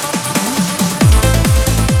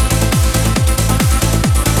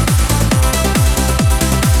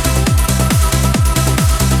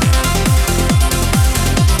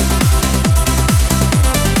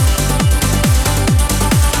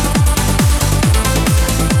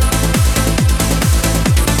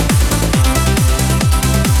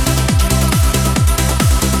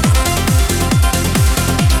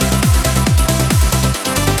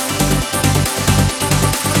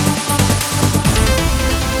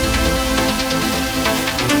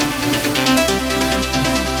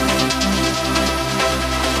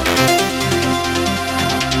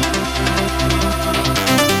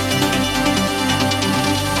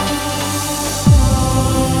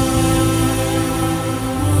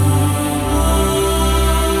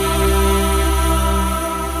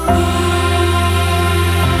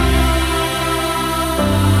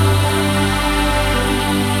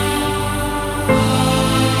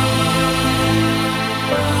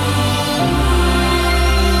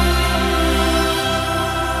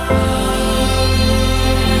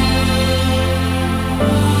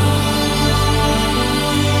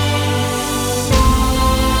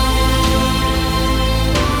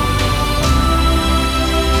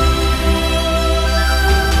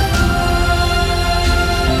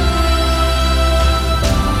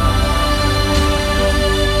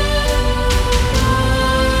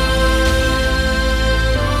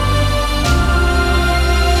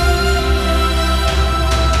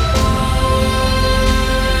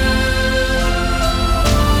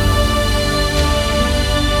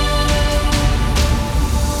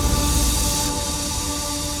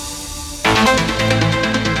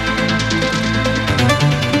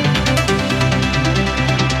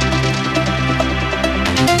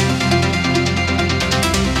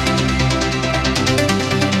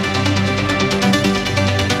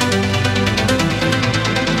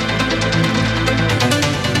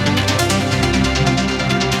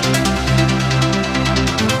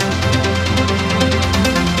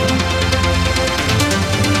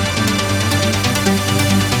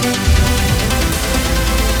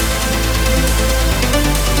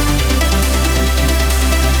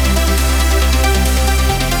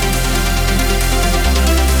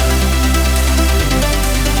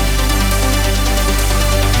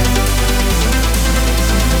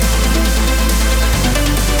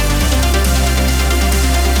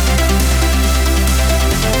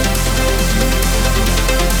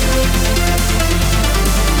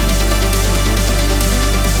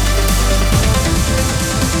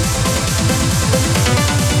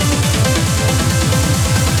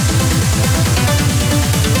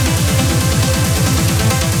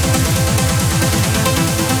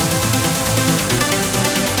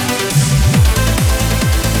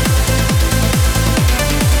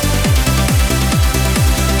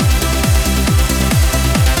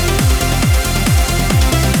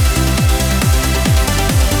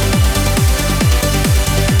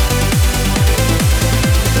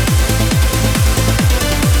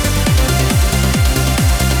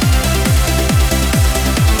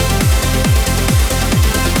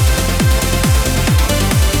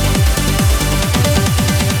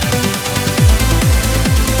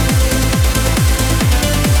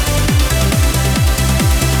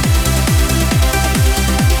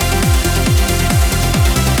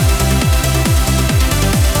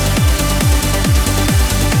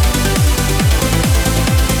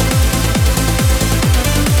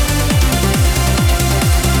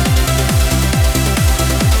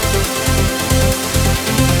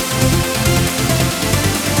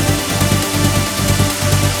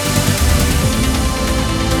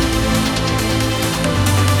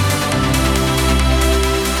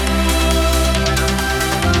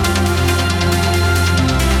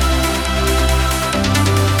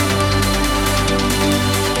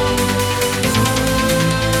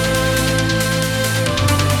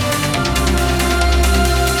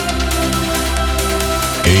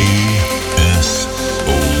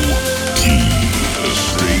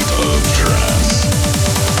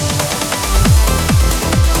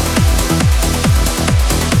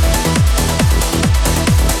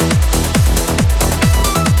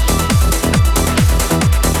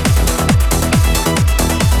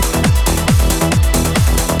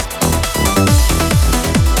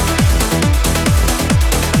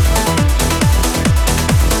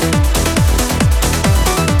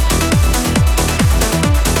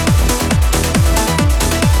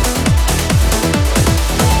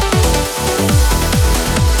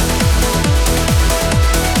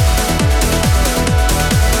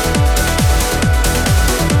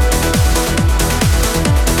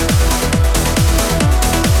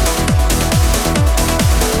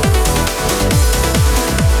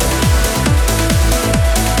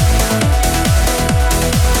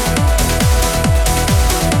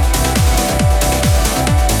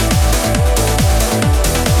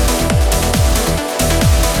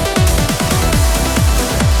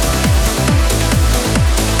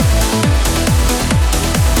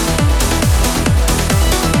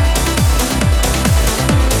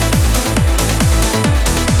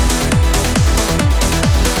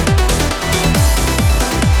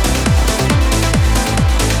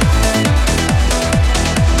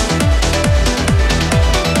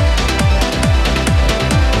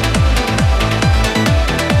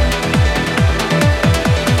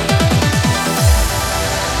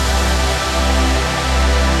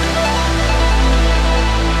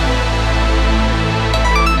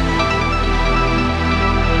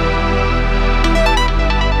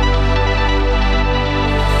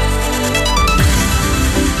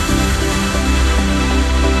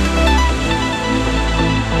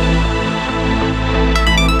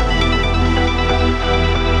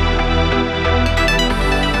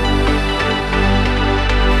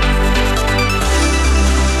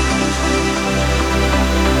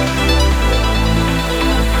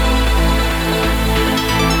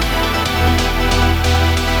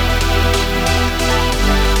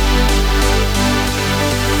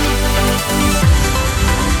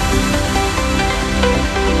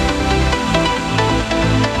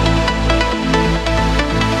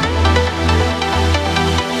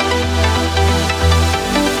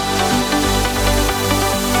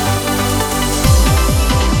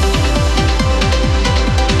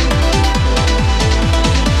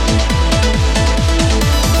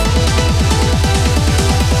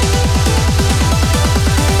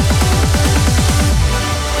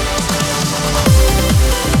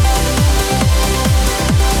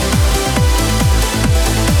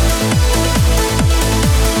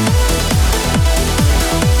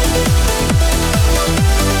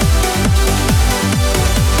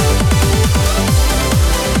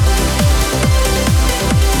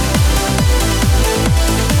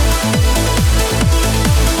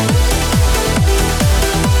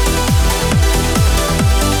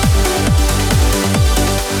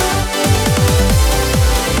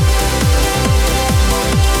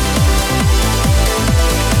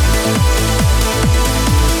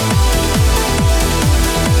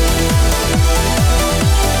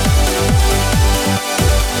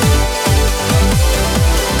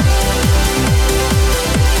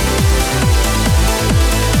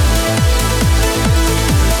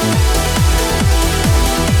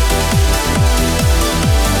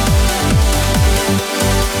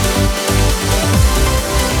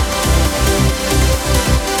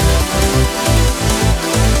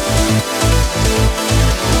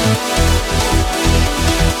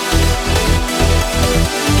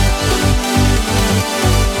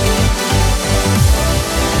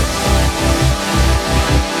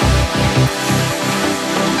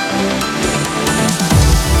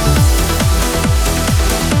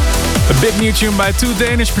 Big new tune by two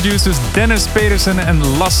Danish producers, Dennis Pedersen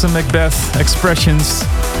and Lasse Macbeth, Expressions.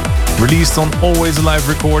 Released on Always Alive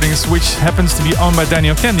Recordings, which happens to be owned by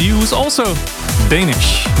Daniel Candy, who's also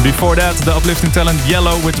Danish. Before that, the uplifting talent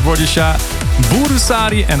Yellow with Roger Shah,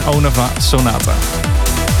 Burusari and Onava Sonata.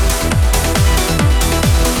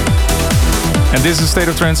 And this is State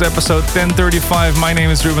of Trance episode 1035. My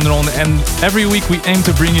name is Ruben Ronde, and every week we aim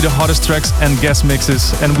to bring you the hottest tracks and guest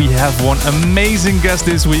mixes. And we have one amazing guest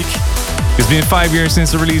this week. It's been 5 years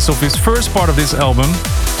since the release of his first part of this album,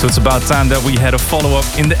 so it's about time that we had a follow-up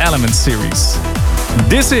in the Elements series.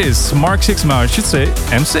 This is Mark Sixma, I should say,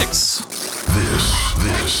 M6.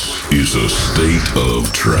 This is a State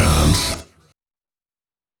of Trance.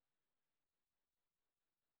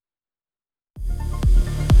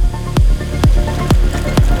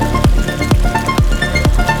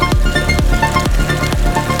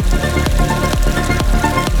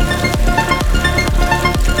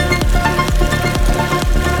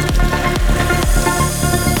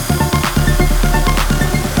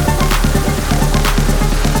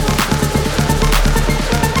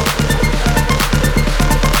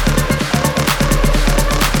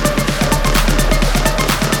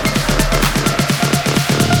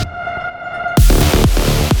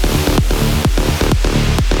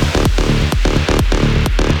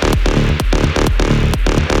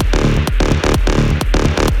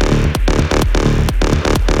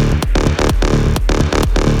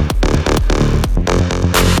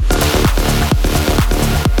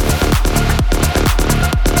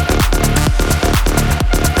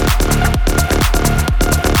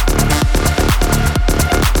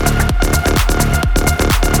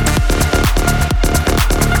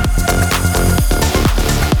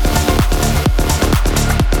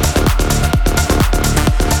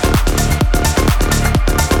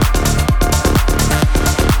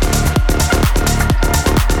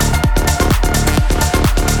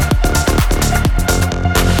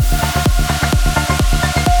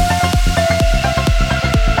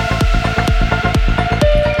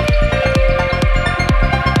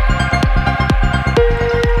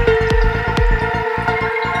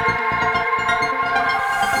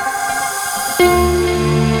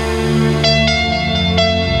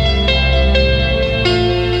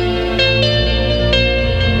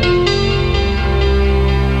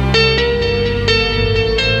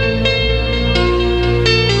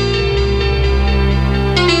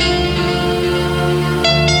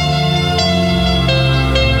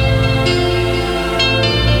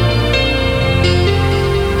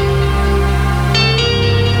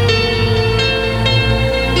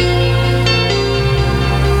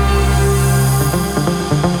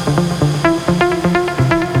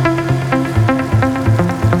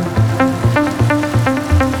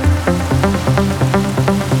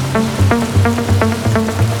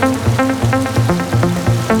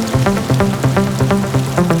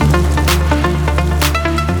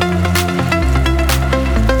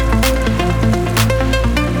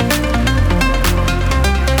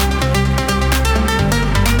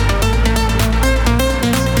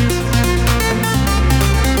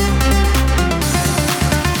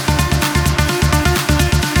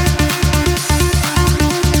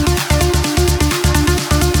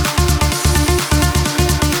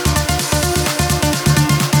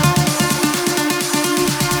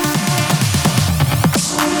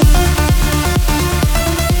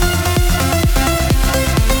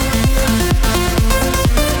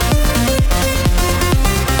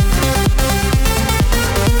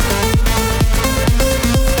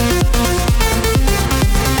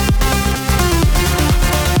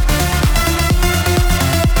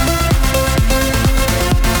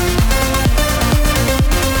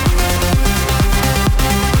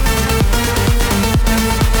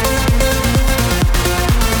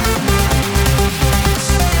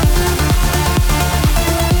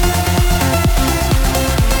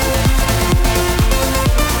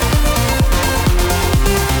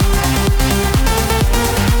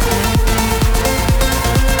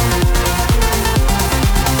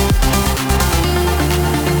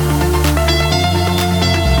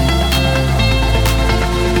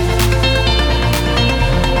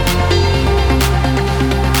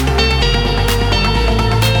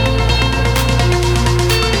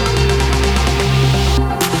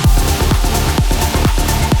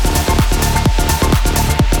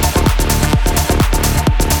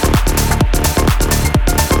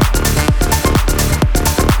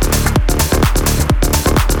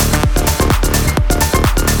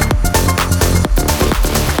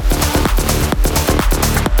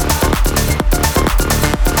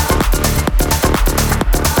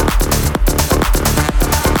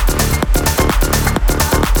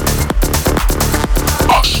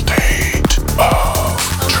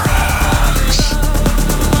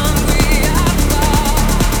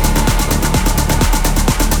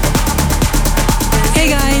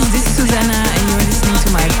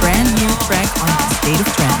 State of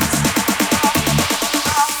Trance.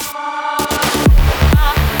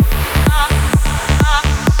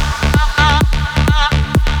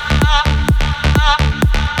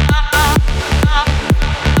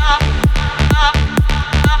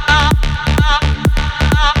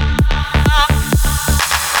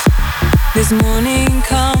 This morning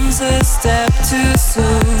comes a step too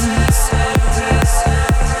soon.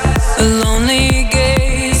 A lonely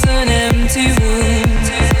gaze, an empty room.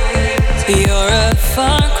 You're a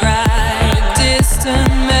far cry, a distant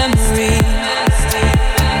memory.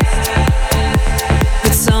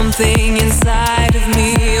 But something inside of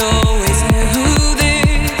me always knew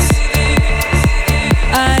this.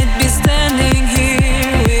 I'd be standing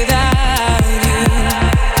here without you,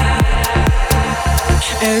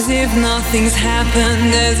 as if nothing's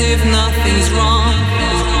happened, as if nothing's wrong.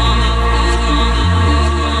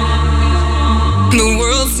 The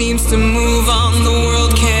world seems to move on, the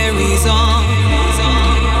world carries on.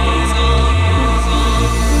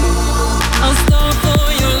 I'll stop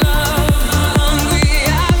for your love, hungry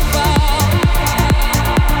I fall.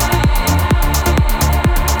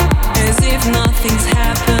 As if nothing's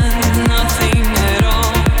happened, nothing at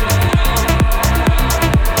all.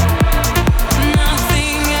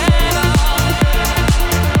 Nothing at all.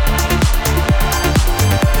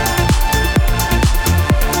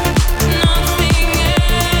 Nothing at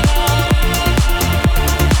all.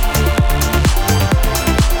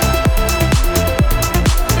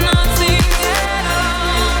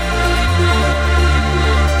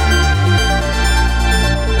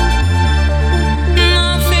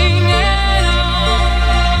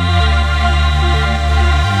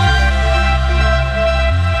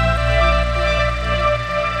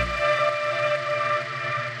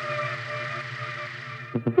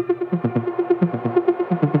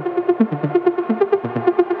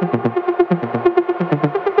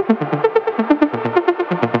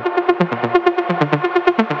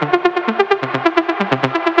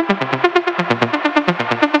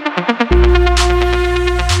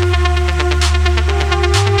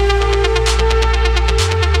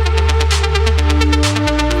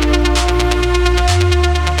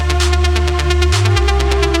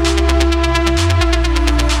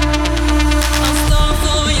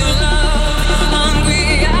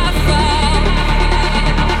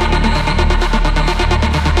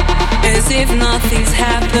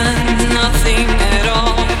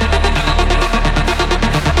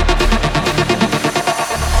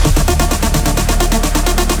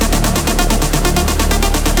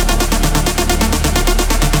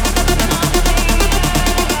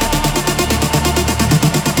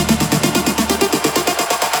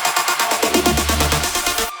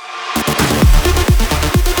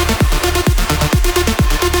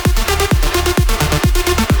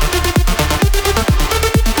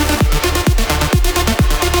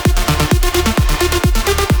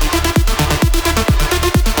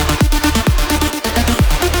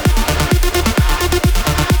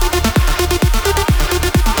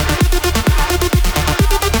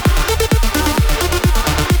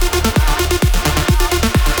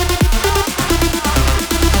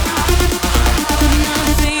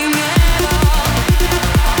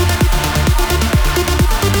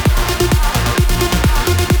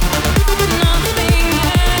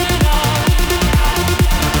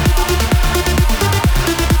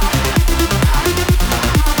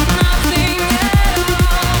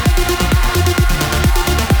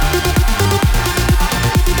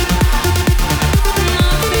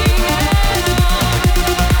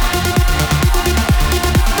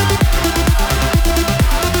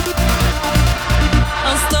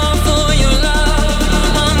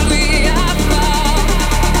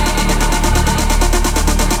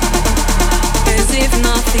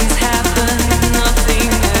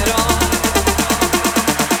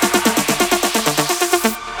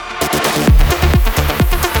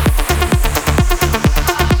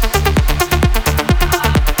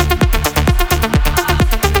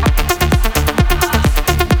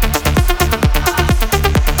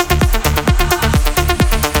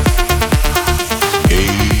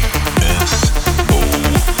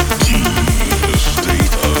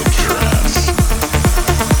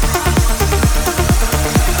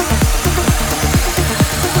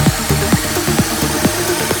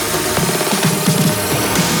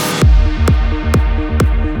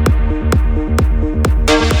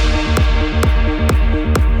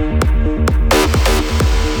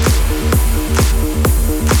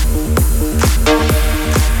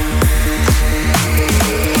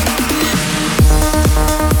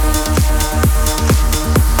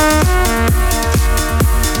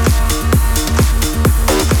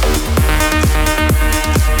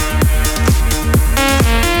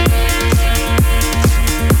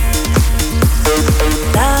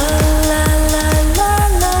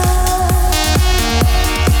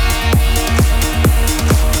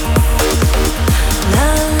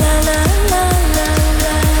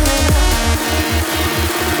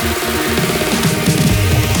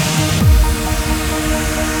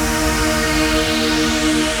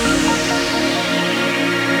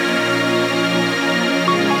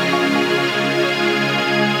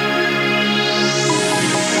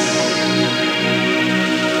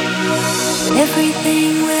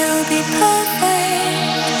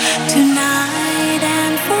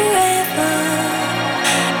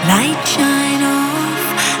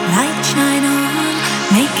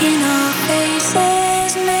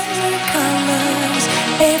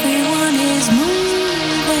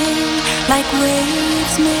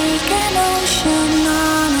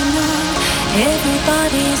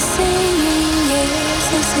 Everybody's singing, yes,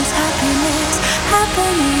 this is happiness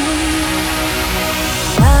happening.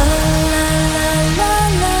 La la la la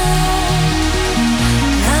la.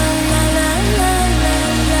 La la la la la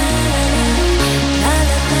la. La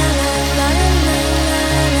la la la la la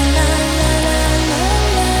la.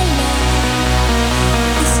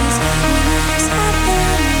 This is happiness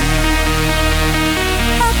happening.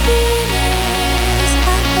 Happiness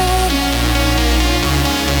happening.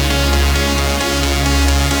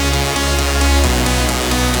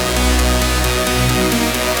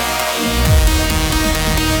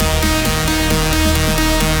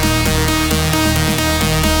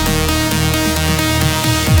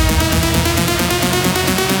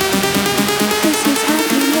 This is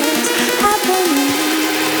happiness happening.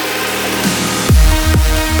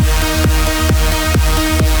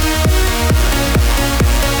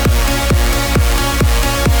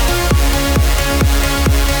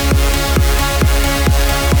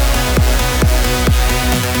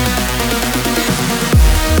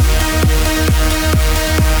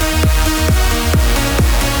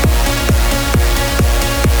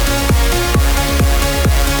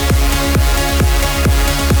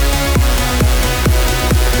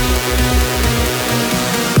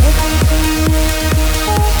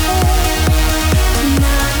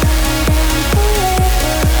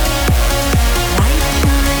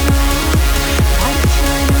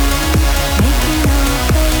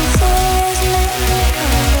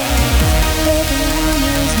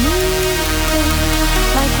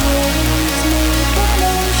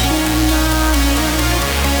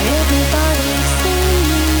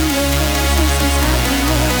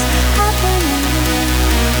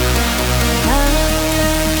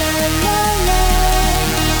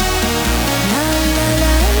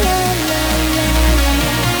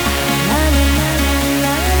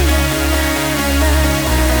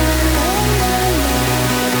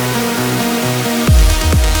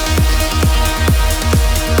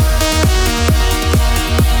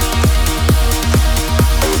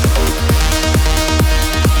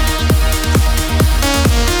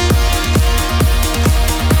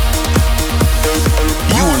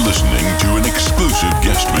 You are listening to an exclusive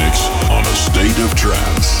guest mix on A State of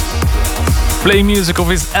Trance. Play music of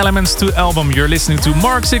his Elements 2 album. You're listening to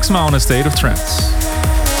Mark Sixma on A State of Trance.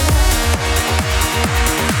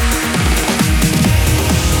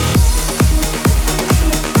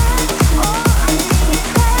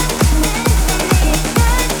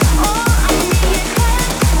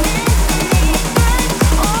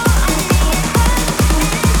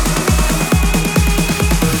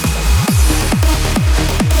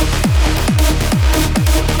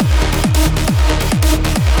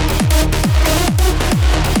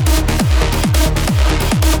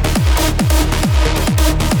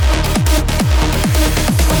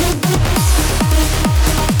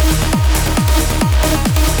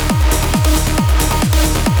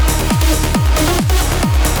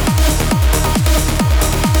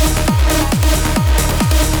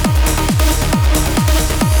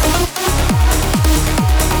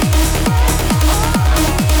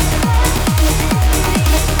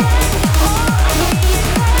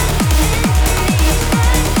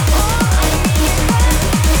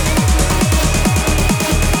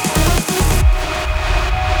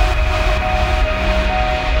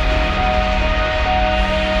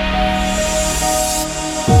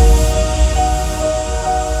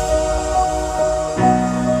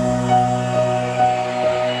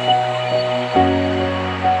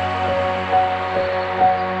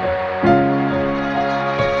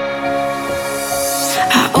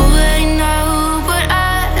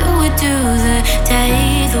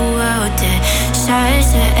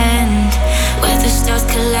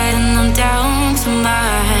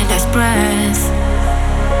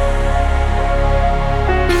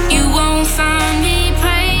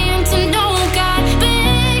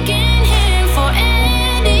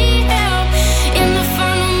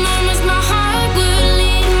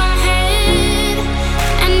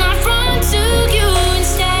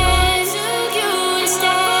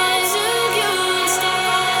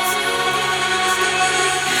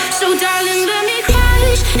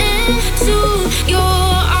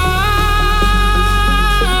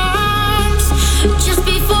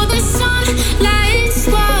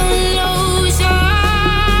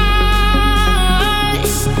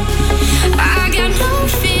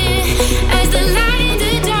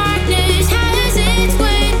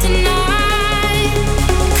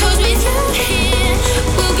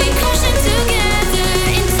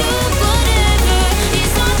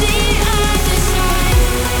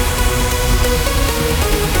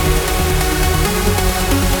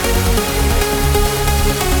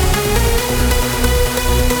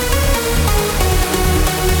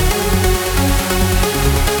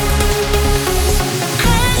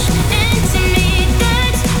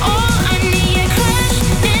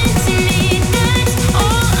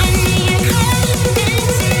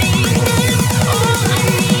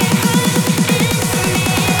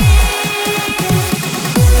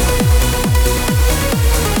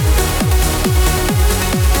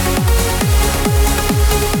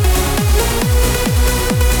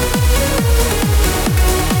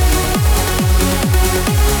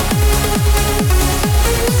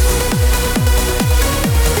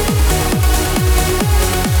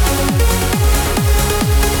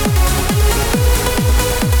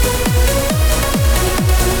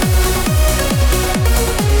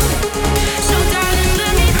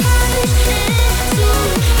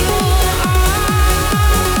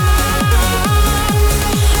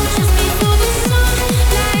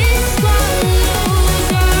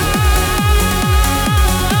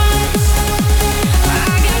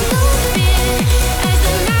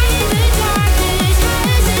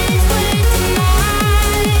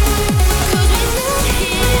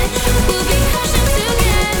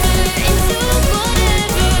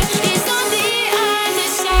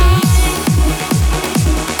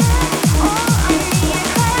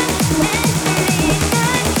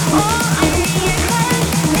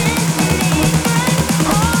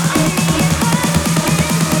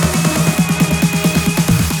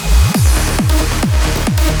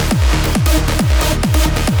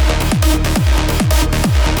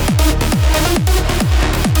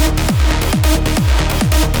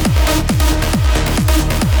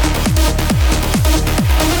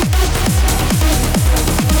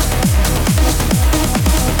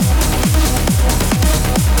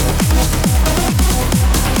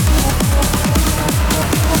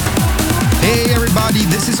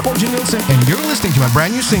 Johnson, and you're listening to my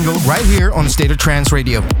brand new single right here on State of Trance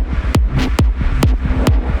Radio.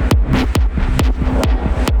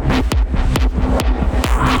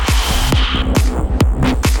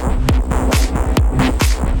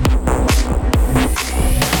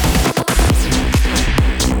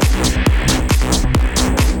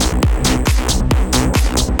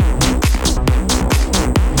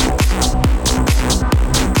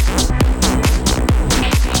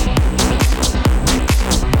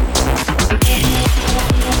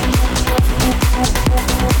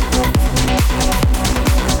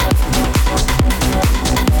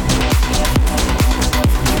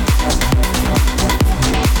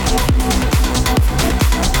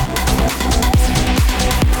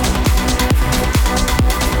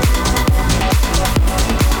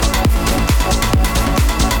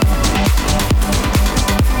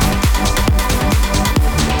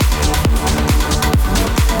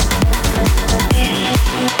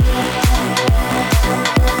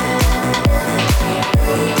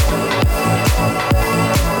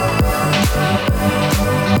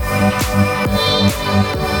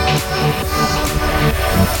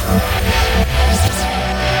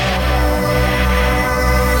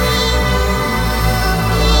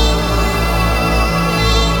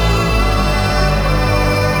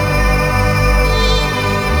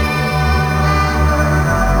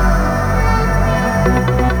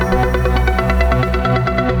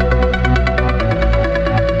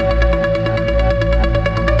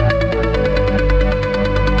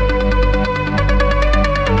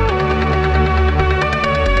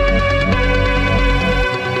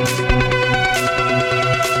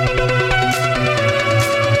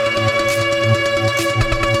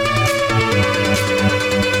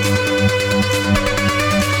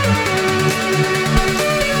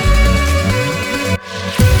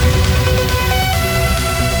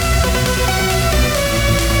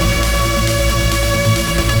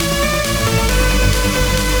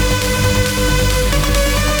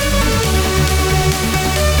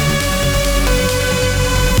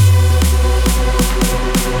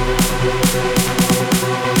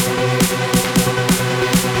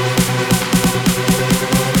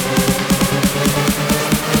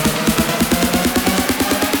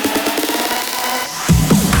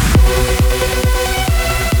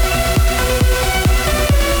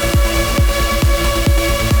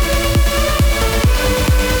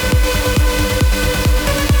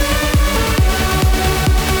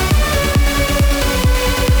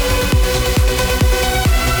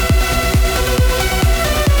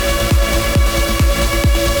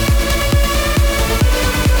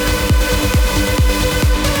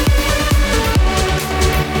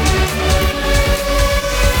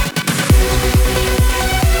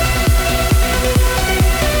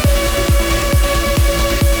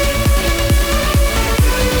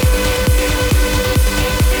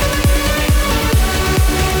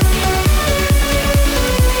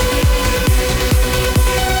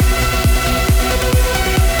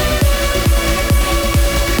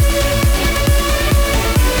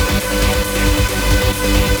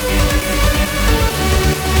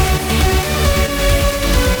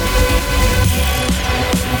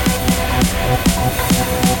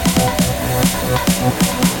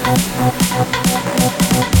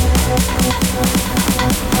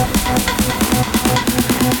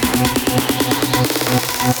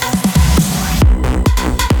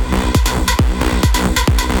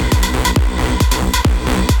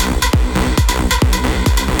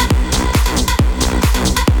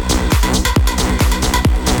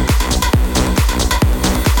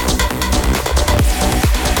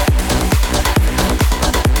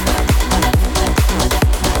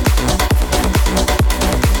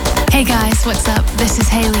 What's up? This is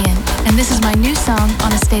Halion, and this is my new song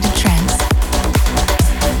on A State of Trance.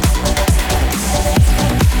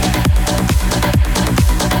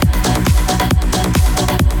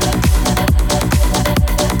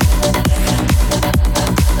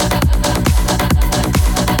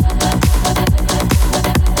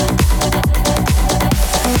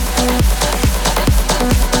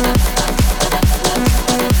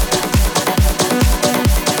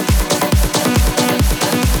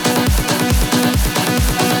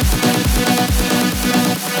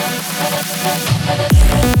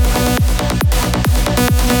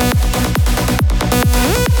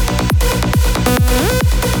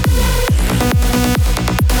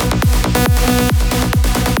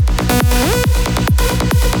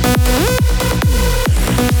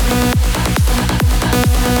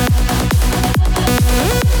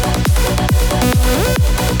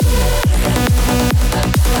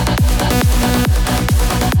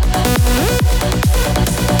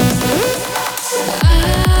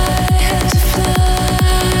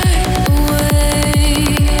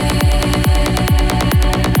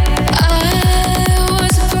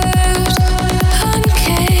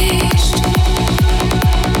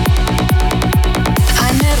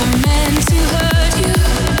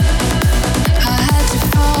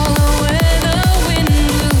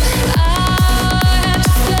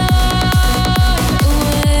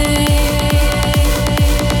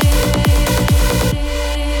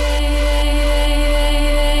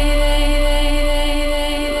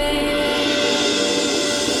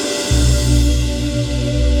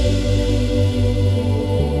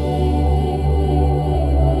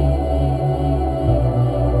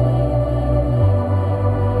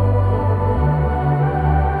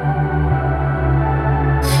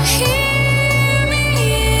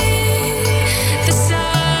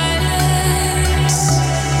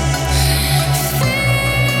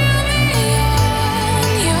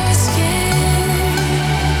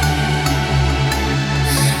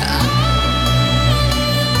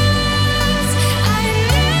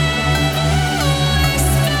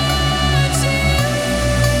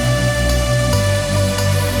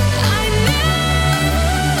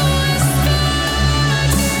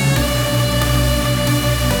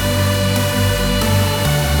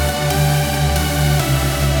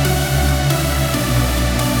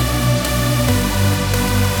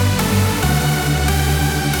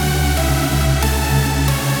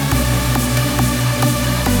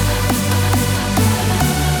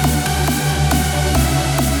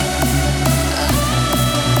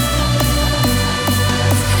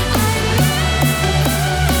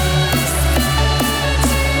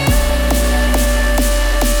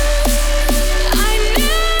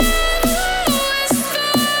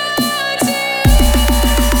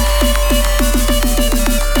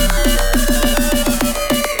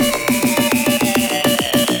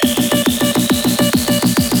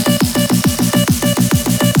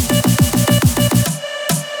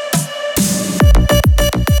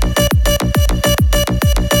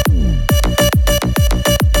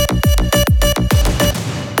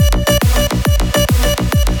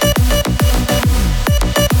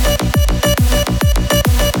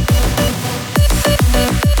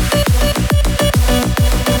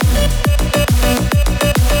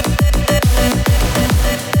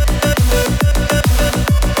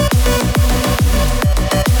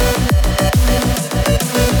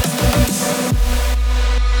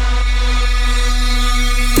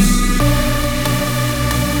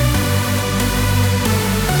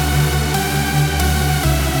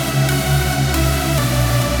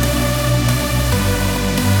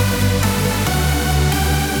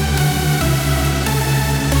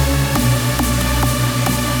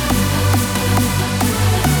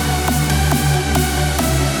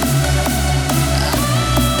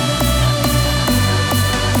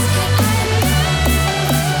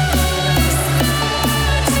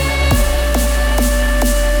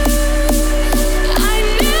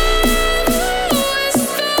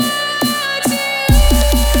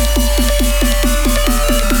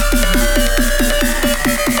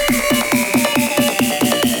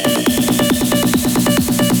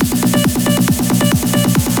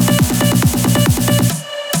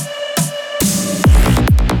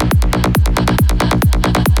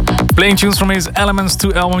 Playing tunes from his Elements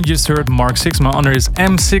 2 album, you just heard Mark Sixma under his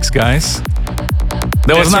M6, guys.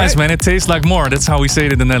 That was nice, man. It tastes like more. That's how we say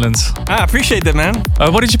it in the Netherlands. I appreciate that, man.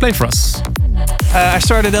 What did you play for us? I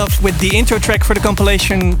started off with the intro track for the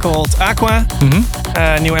compilation called Aqua,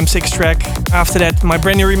 new M6 track. After that, my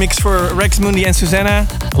brand new remix for Rex Mundi and Susanna.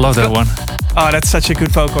 I love that one. Oh, that's such a good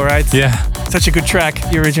vocal, right? Yeah. Such a good track,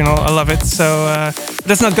 the original. I love it. So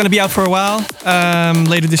that's not going to be out for a while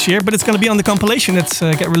later this year, but it's going to be on the compilation that's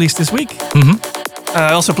get released this week.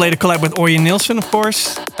 I also played a collab with Orjan Nilsson, of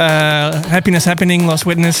course. Happiness Happening, Lost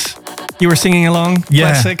Witness. You were singing along.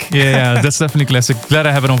 Yeah. Classic. Yeah, that's definitely classic. Glad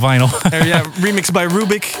I have it on vinyl. Yeah, remixed by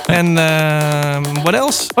Rubik. And what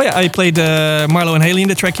else? Oh yeah, I played Marlo and Haley in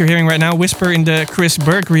the track you're hearing right now, Whisper, in the Chris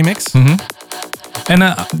Berg remix. And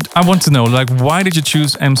I want to know, like, why did you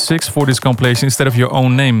choose M6 for this compilation instead of your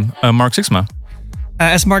own name, Mark Sixma?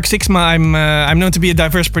 As Mark Sixma, I'm known to be a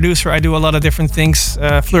diverse producer. I do a lot of different things,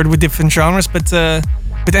 flirt with different genres. But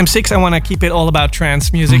with M6, I want to keep it all about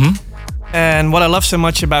trance music. And what I love so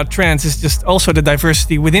much about trance is just also the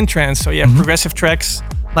diversity within trance. So you have progressive tracks,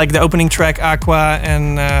 like the opening track, Aqua,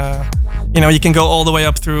 and you can go all the way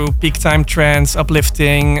up through peak time trance,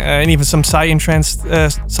 uplifting, and even some Psy-influenced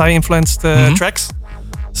tracks.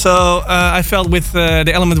 So I felt with the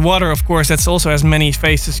element water, of course, that's also has many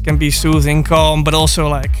faces, can be soothing, calm, but also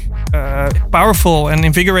like powerful and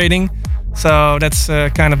invigorating. So that's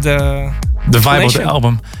kind of the vibe of the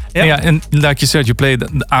album. Yeah, and like you said, you played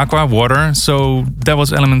the Aqua, water, so that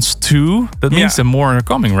was Elements 2. That means the more are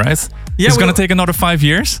coming, right? Yeah, it's gonna take another 5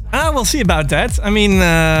 years? We'll see about that. I mean,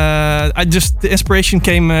 the inspiration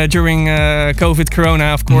came during COVID,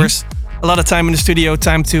 Corona, of course. A lot of time in the studio,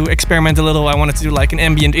 time to experiment a little. I wanted to do like an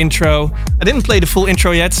ambient intro. I didn't play the full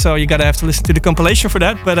intro yet, so you gotta have to listen to the compilation for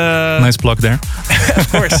that. But nice plug there.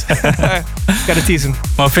 Of course. Gotta tease him.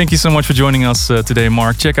 Well, thank you so much for joining us today,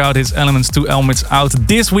 Mark. Check out his Elements 2 album. It's out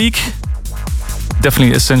this week. Definitely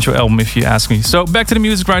an essential album if you ask me. So back to the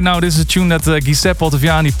music right now. This is a tune that Giuseppe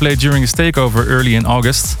Ottaviani played during his takeover early in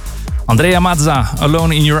August. Andrea Mazza,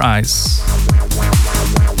 Alone in Your Eyes.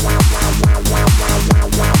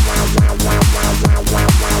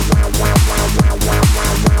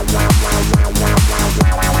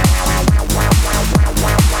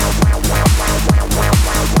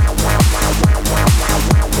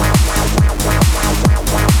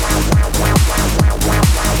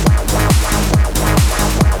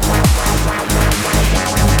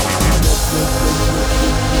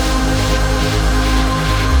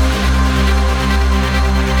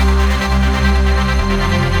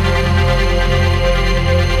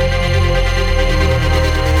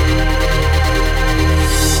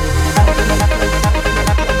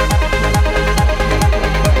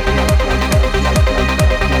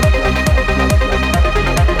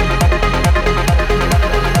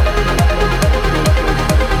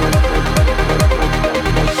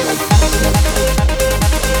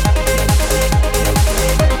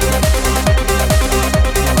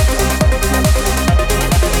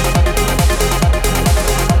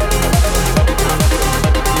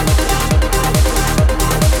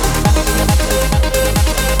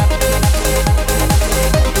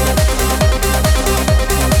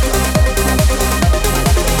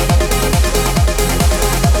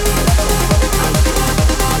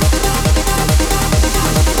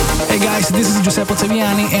 This is Giuseppe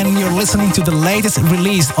Ottaviani and you're listening to the latest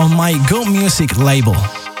release on my Go Music label.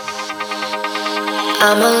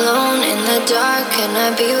 I'm alone in the dark, can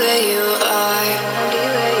I be where you are?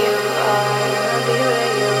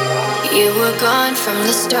 You were gone from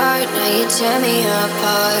the start, now you tear me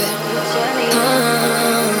apart.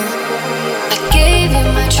 I gave you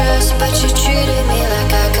my trust, but you treated me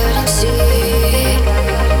like I couldn't see.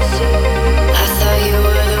 I thought you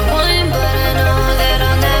were the one, but I know that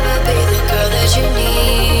I'll never be the girl that you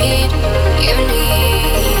need. You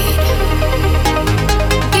need.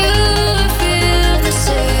 You feel the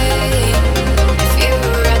same if you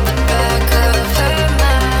were at the back of her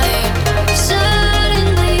mind.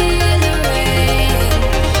 Suddenly the rain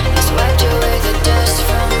has wiped away the dust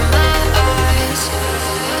from my eyes.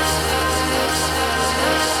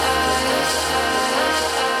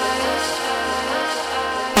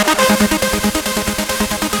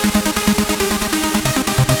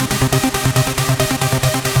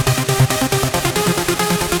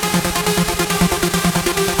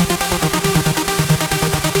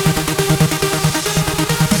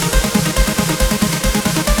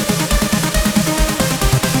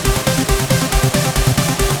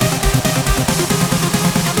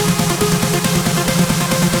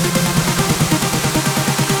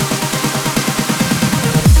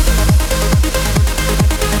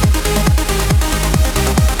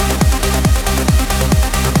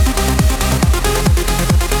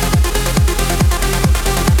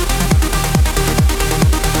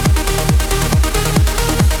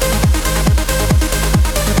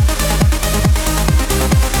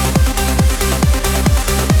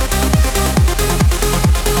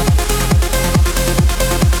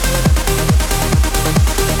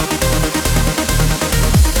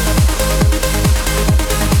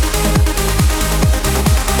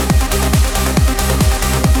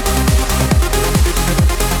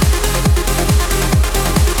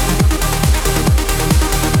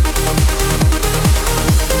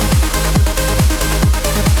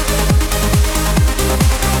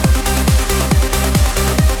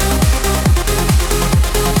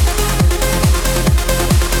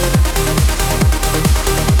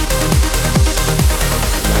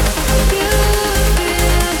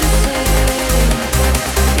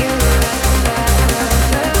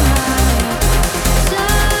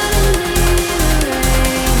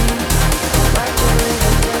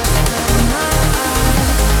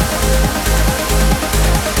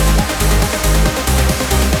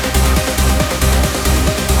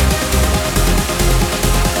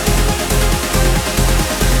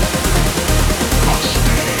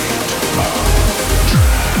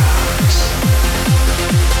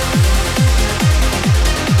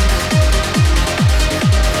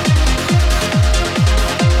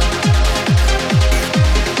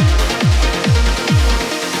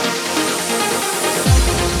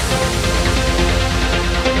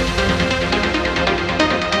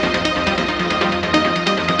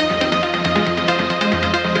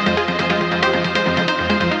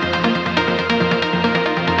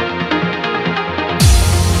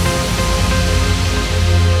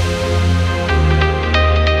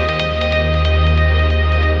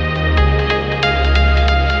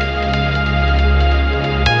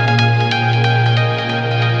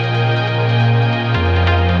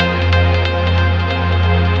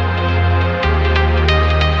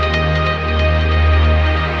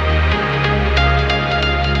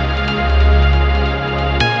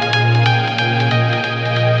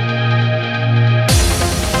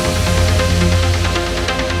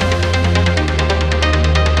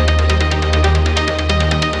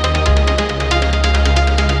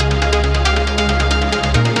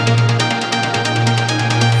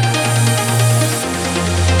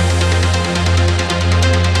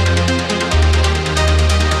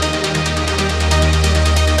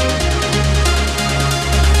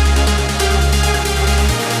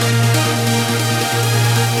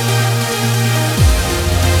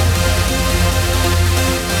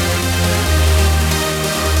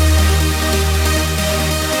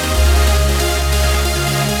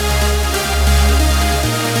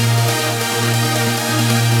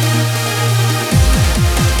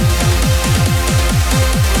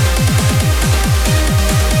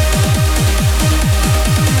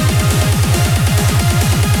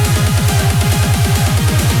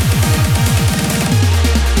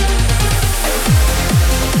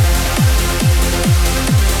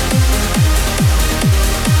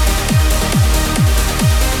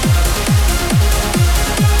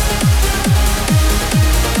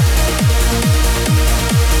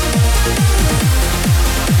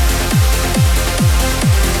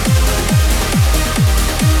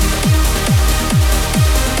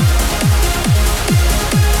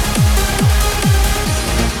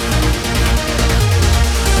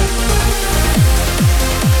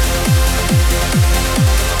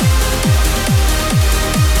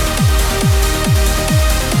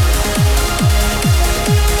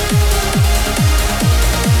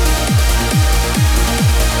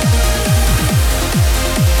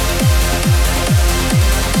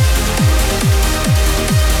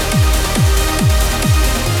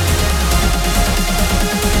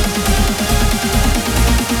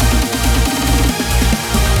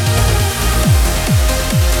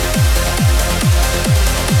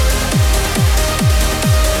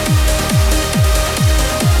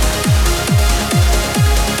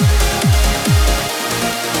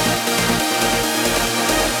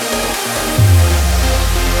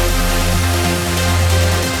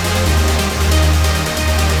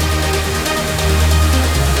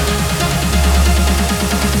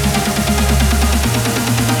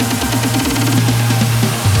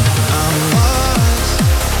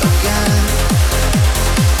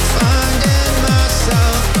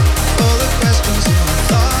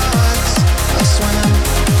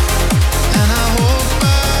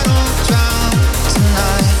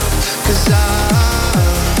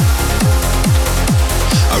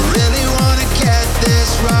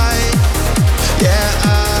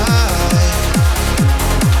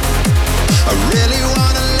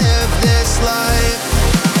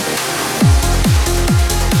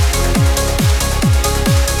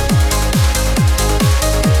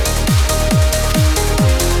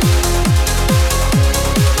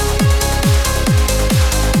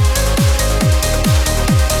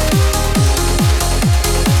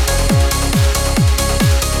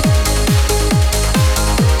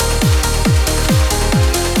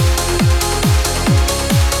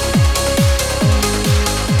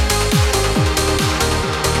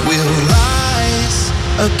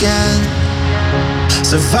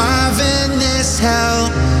 Surviving this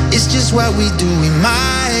hell is just what we do. We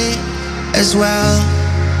might as well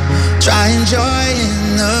try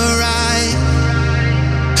enjoying the ride.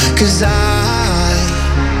 'Cause I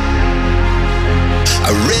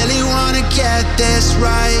really wanna get this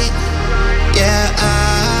right. Yeah,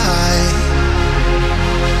 I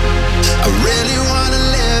really wanna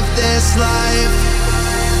live this life.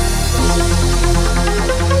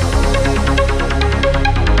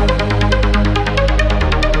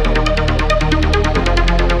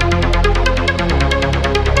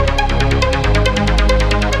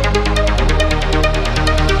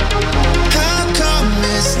 How come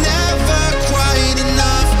it's never quite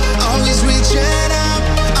enough? Always reaching out,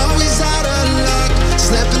 always out of luck,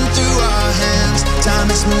 slipping through our hands. Time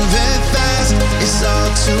is moving fast, it's all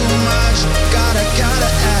too much. Gotta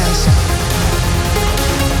ask.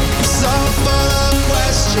 I'm so full of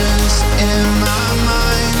questions in my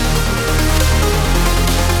mind.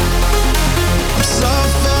 I'm so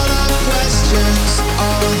full of questions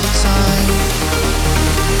all the time.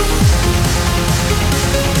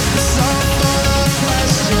 I'm so full of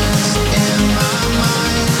questions in my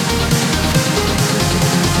mind.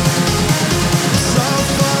 I'm so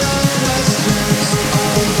full of questions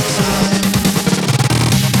all the time.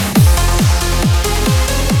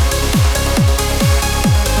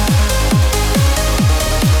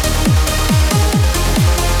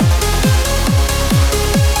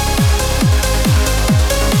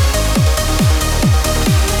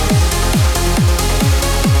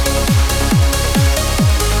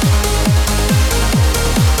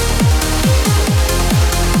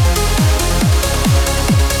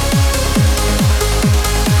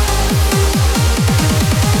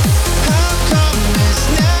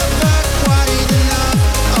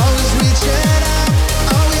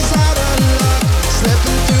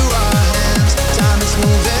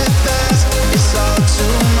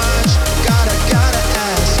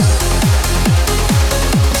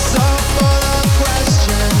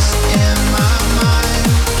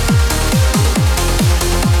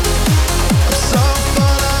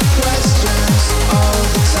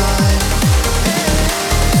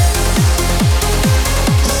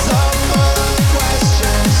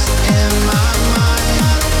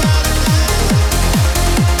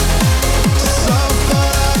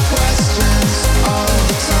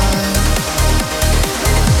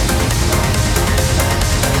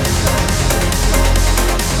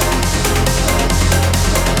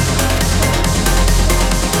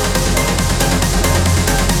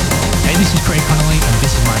 This is Craig Connolly, and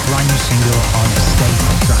this is my brand new single on A State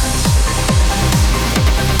of Trance.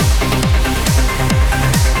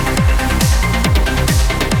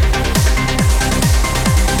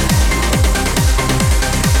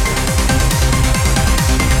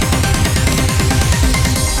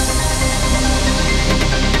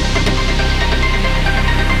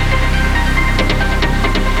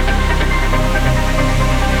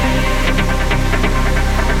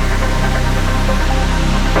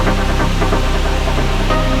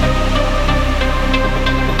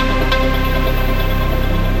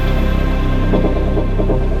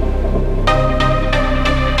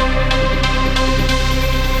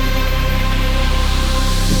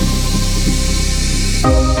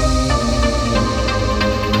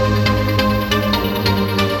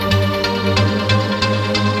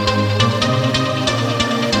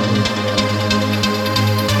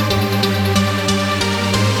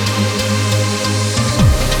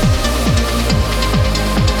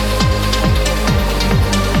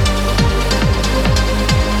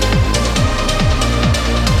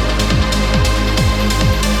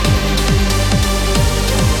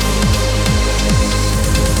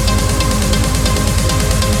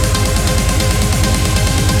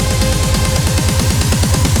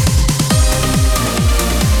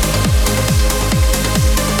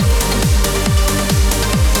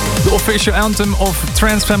 Official anthem of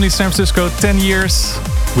Trance Family San Francisco, 10 years,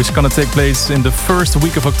 which is gonna take place in the first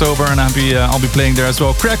week of October, and I'll be playing there as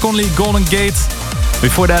well. Craig Only, Golden Gate.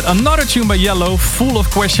 Before that, another tune by Yellow, Full of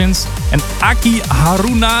Questions, and Aki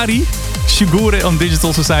Harunari, Shigure on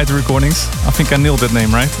Digital Society Recordings. I think I nailed that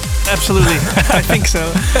name, right? Absolutely, I think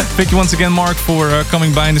so. Thank you once again, Mark, for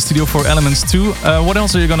coming by in the studio for Elements 2. What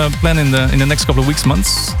else are you gonna plan in the next couple of weeks,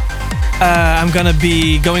 months? I'm gonna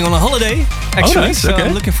be going on a holiday, actually. Nice. So Okay.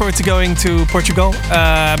 I'm looking forward to going to Portugal.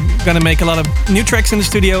 I'm gonna make a lot of new tracks in the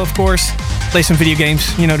studio, of course. Play some video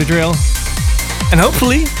games, you know the drill. And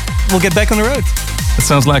hopefully, we'll get back on the road. That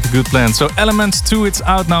sounds like a good plan. So Elements 2, it's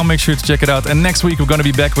out now. Make sure to check it out. And next week, we're going to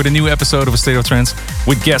be back with a new episode of A State of Trance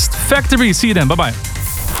with guest Factory. See you then. Bye-bye.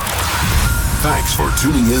 Thanks for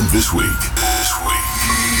tuning in this week.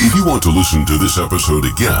 If you want to listen to this episode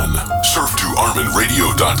again, surf to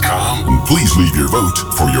ArminRadio.com and please leave your vote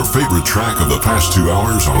for your favorite track of the past 2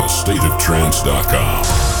 hours on AstateOfTrance.com.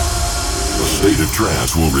 A State of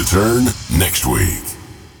Trance will return next week.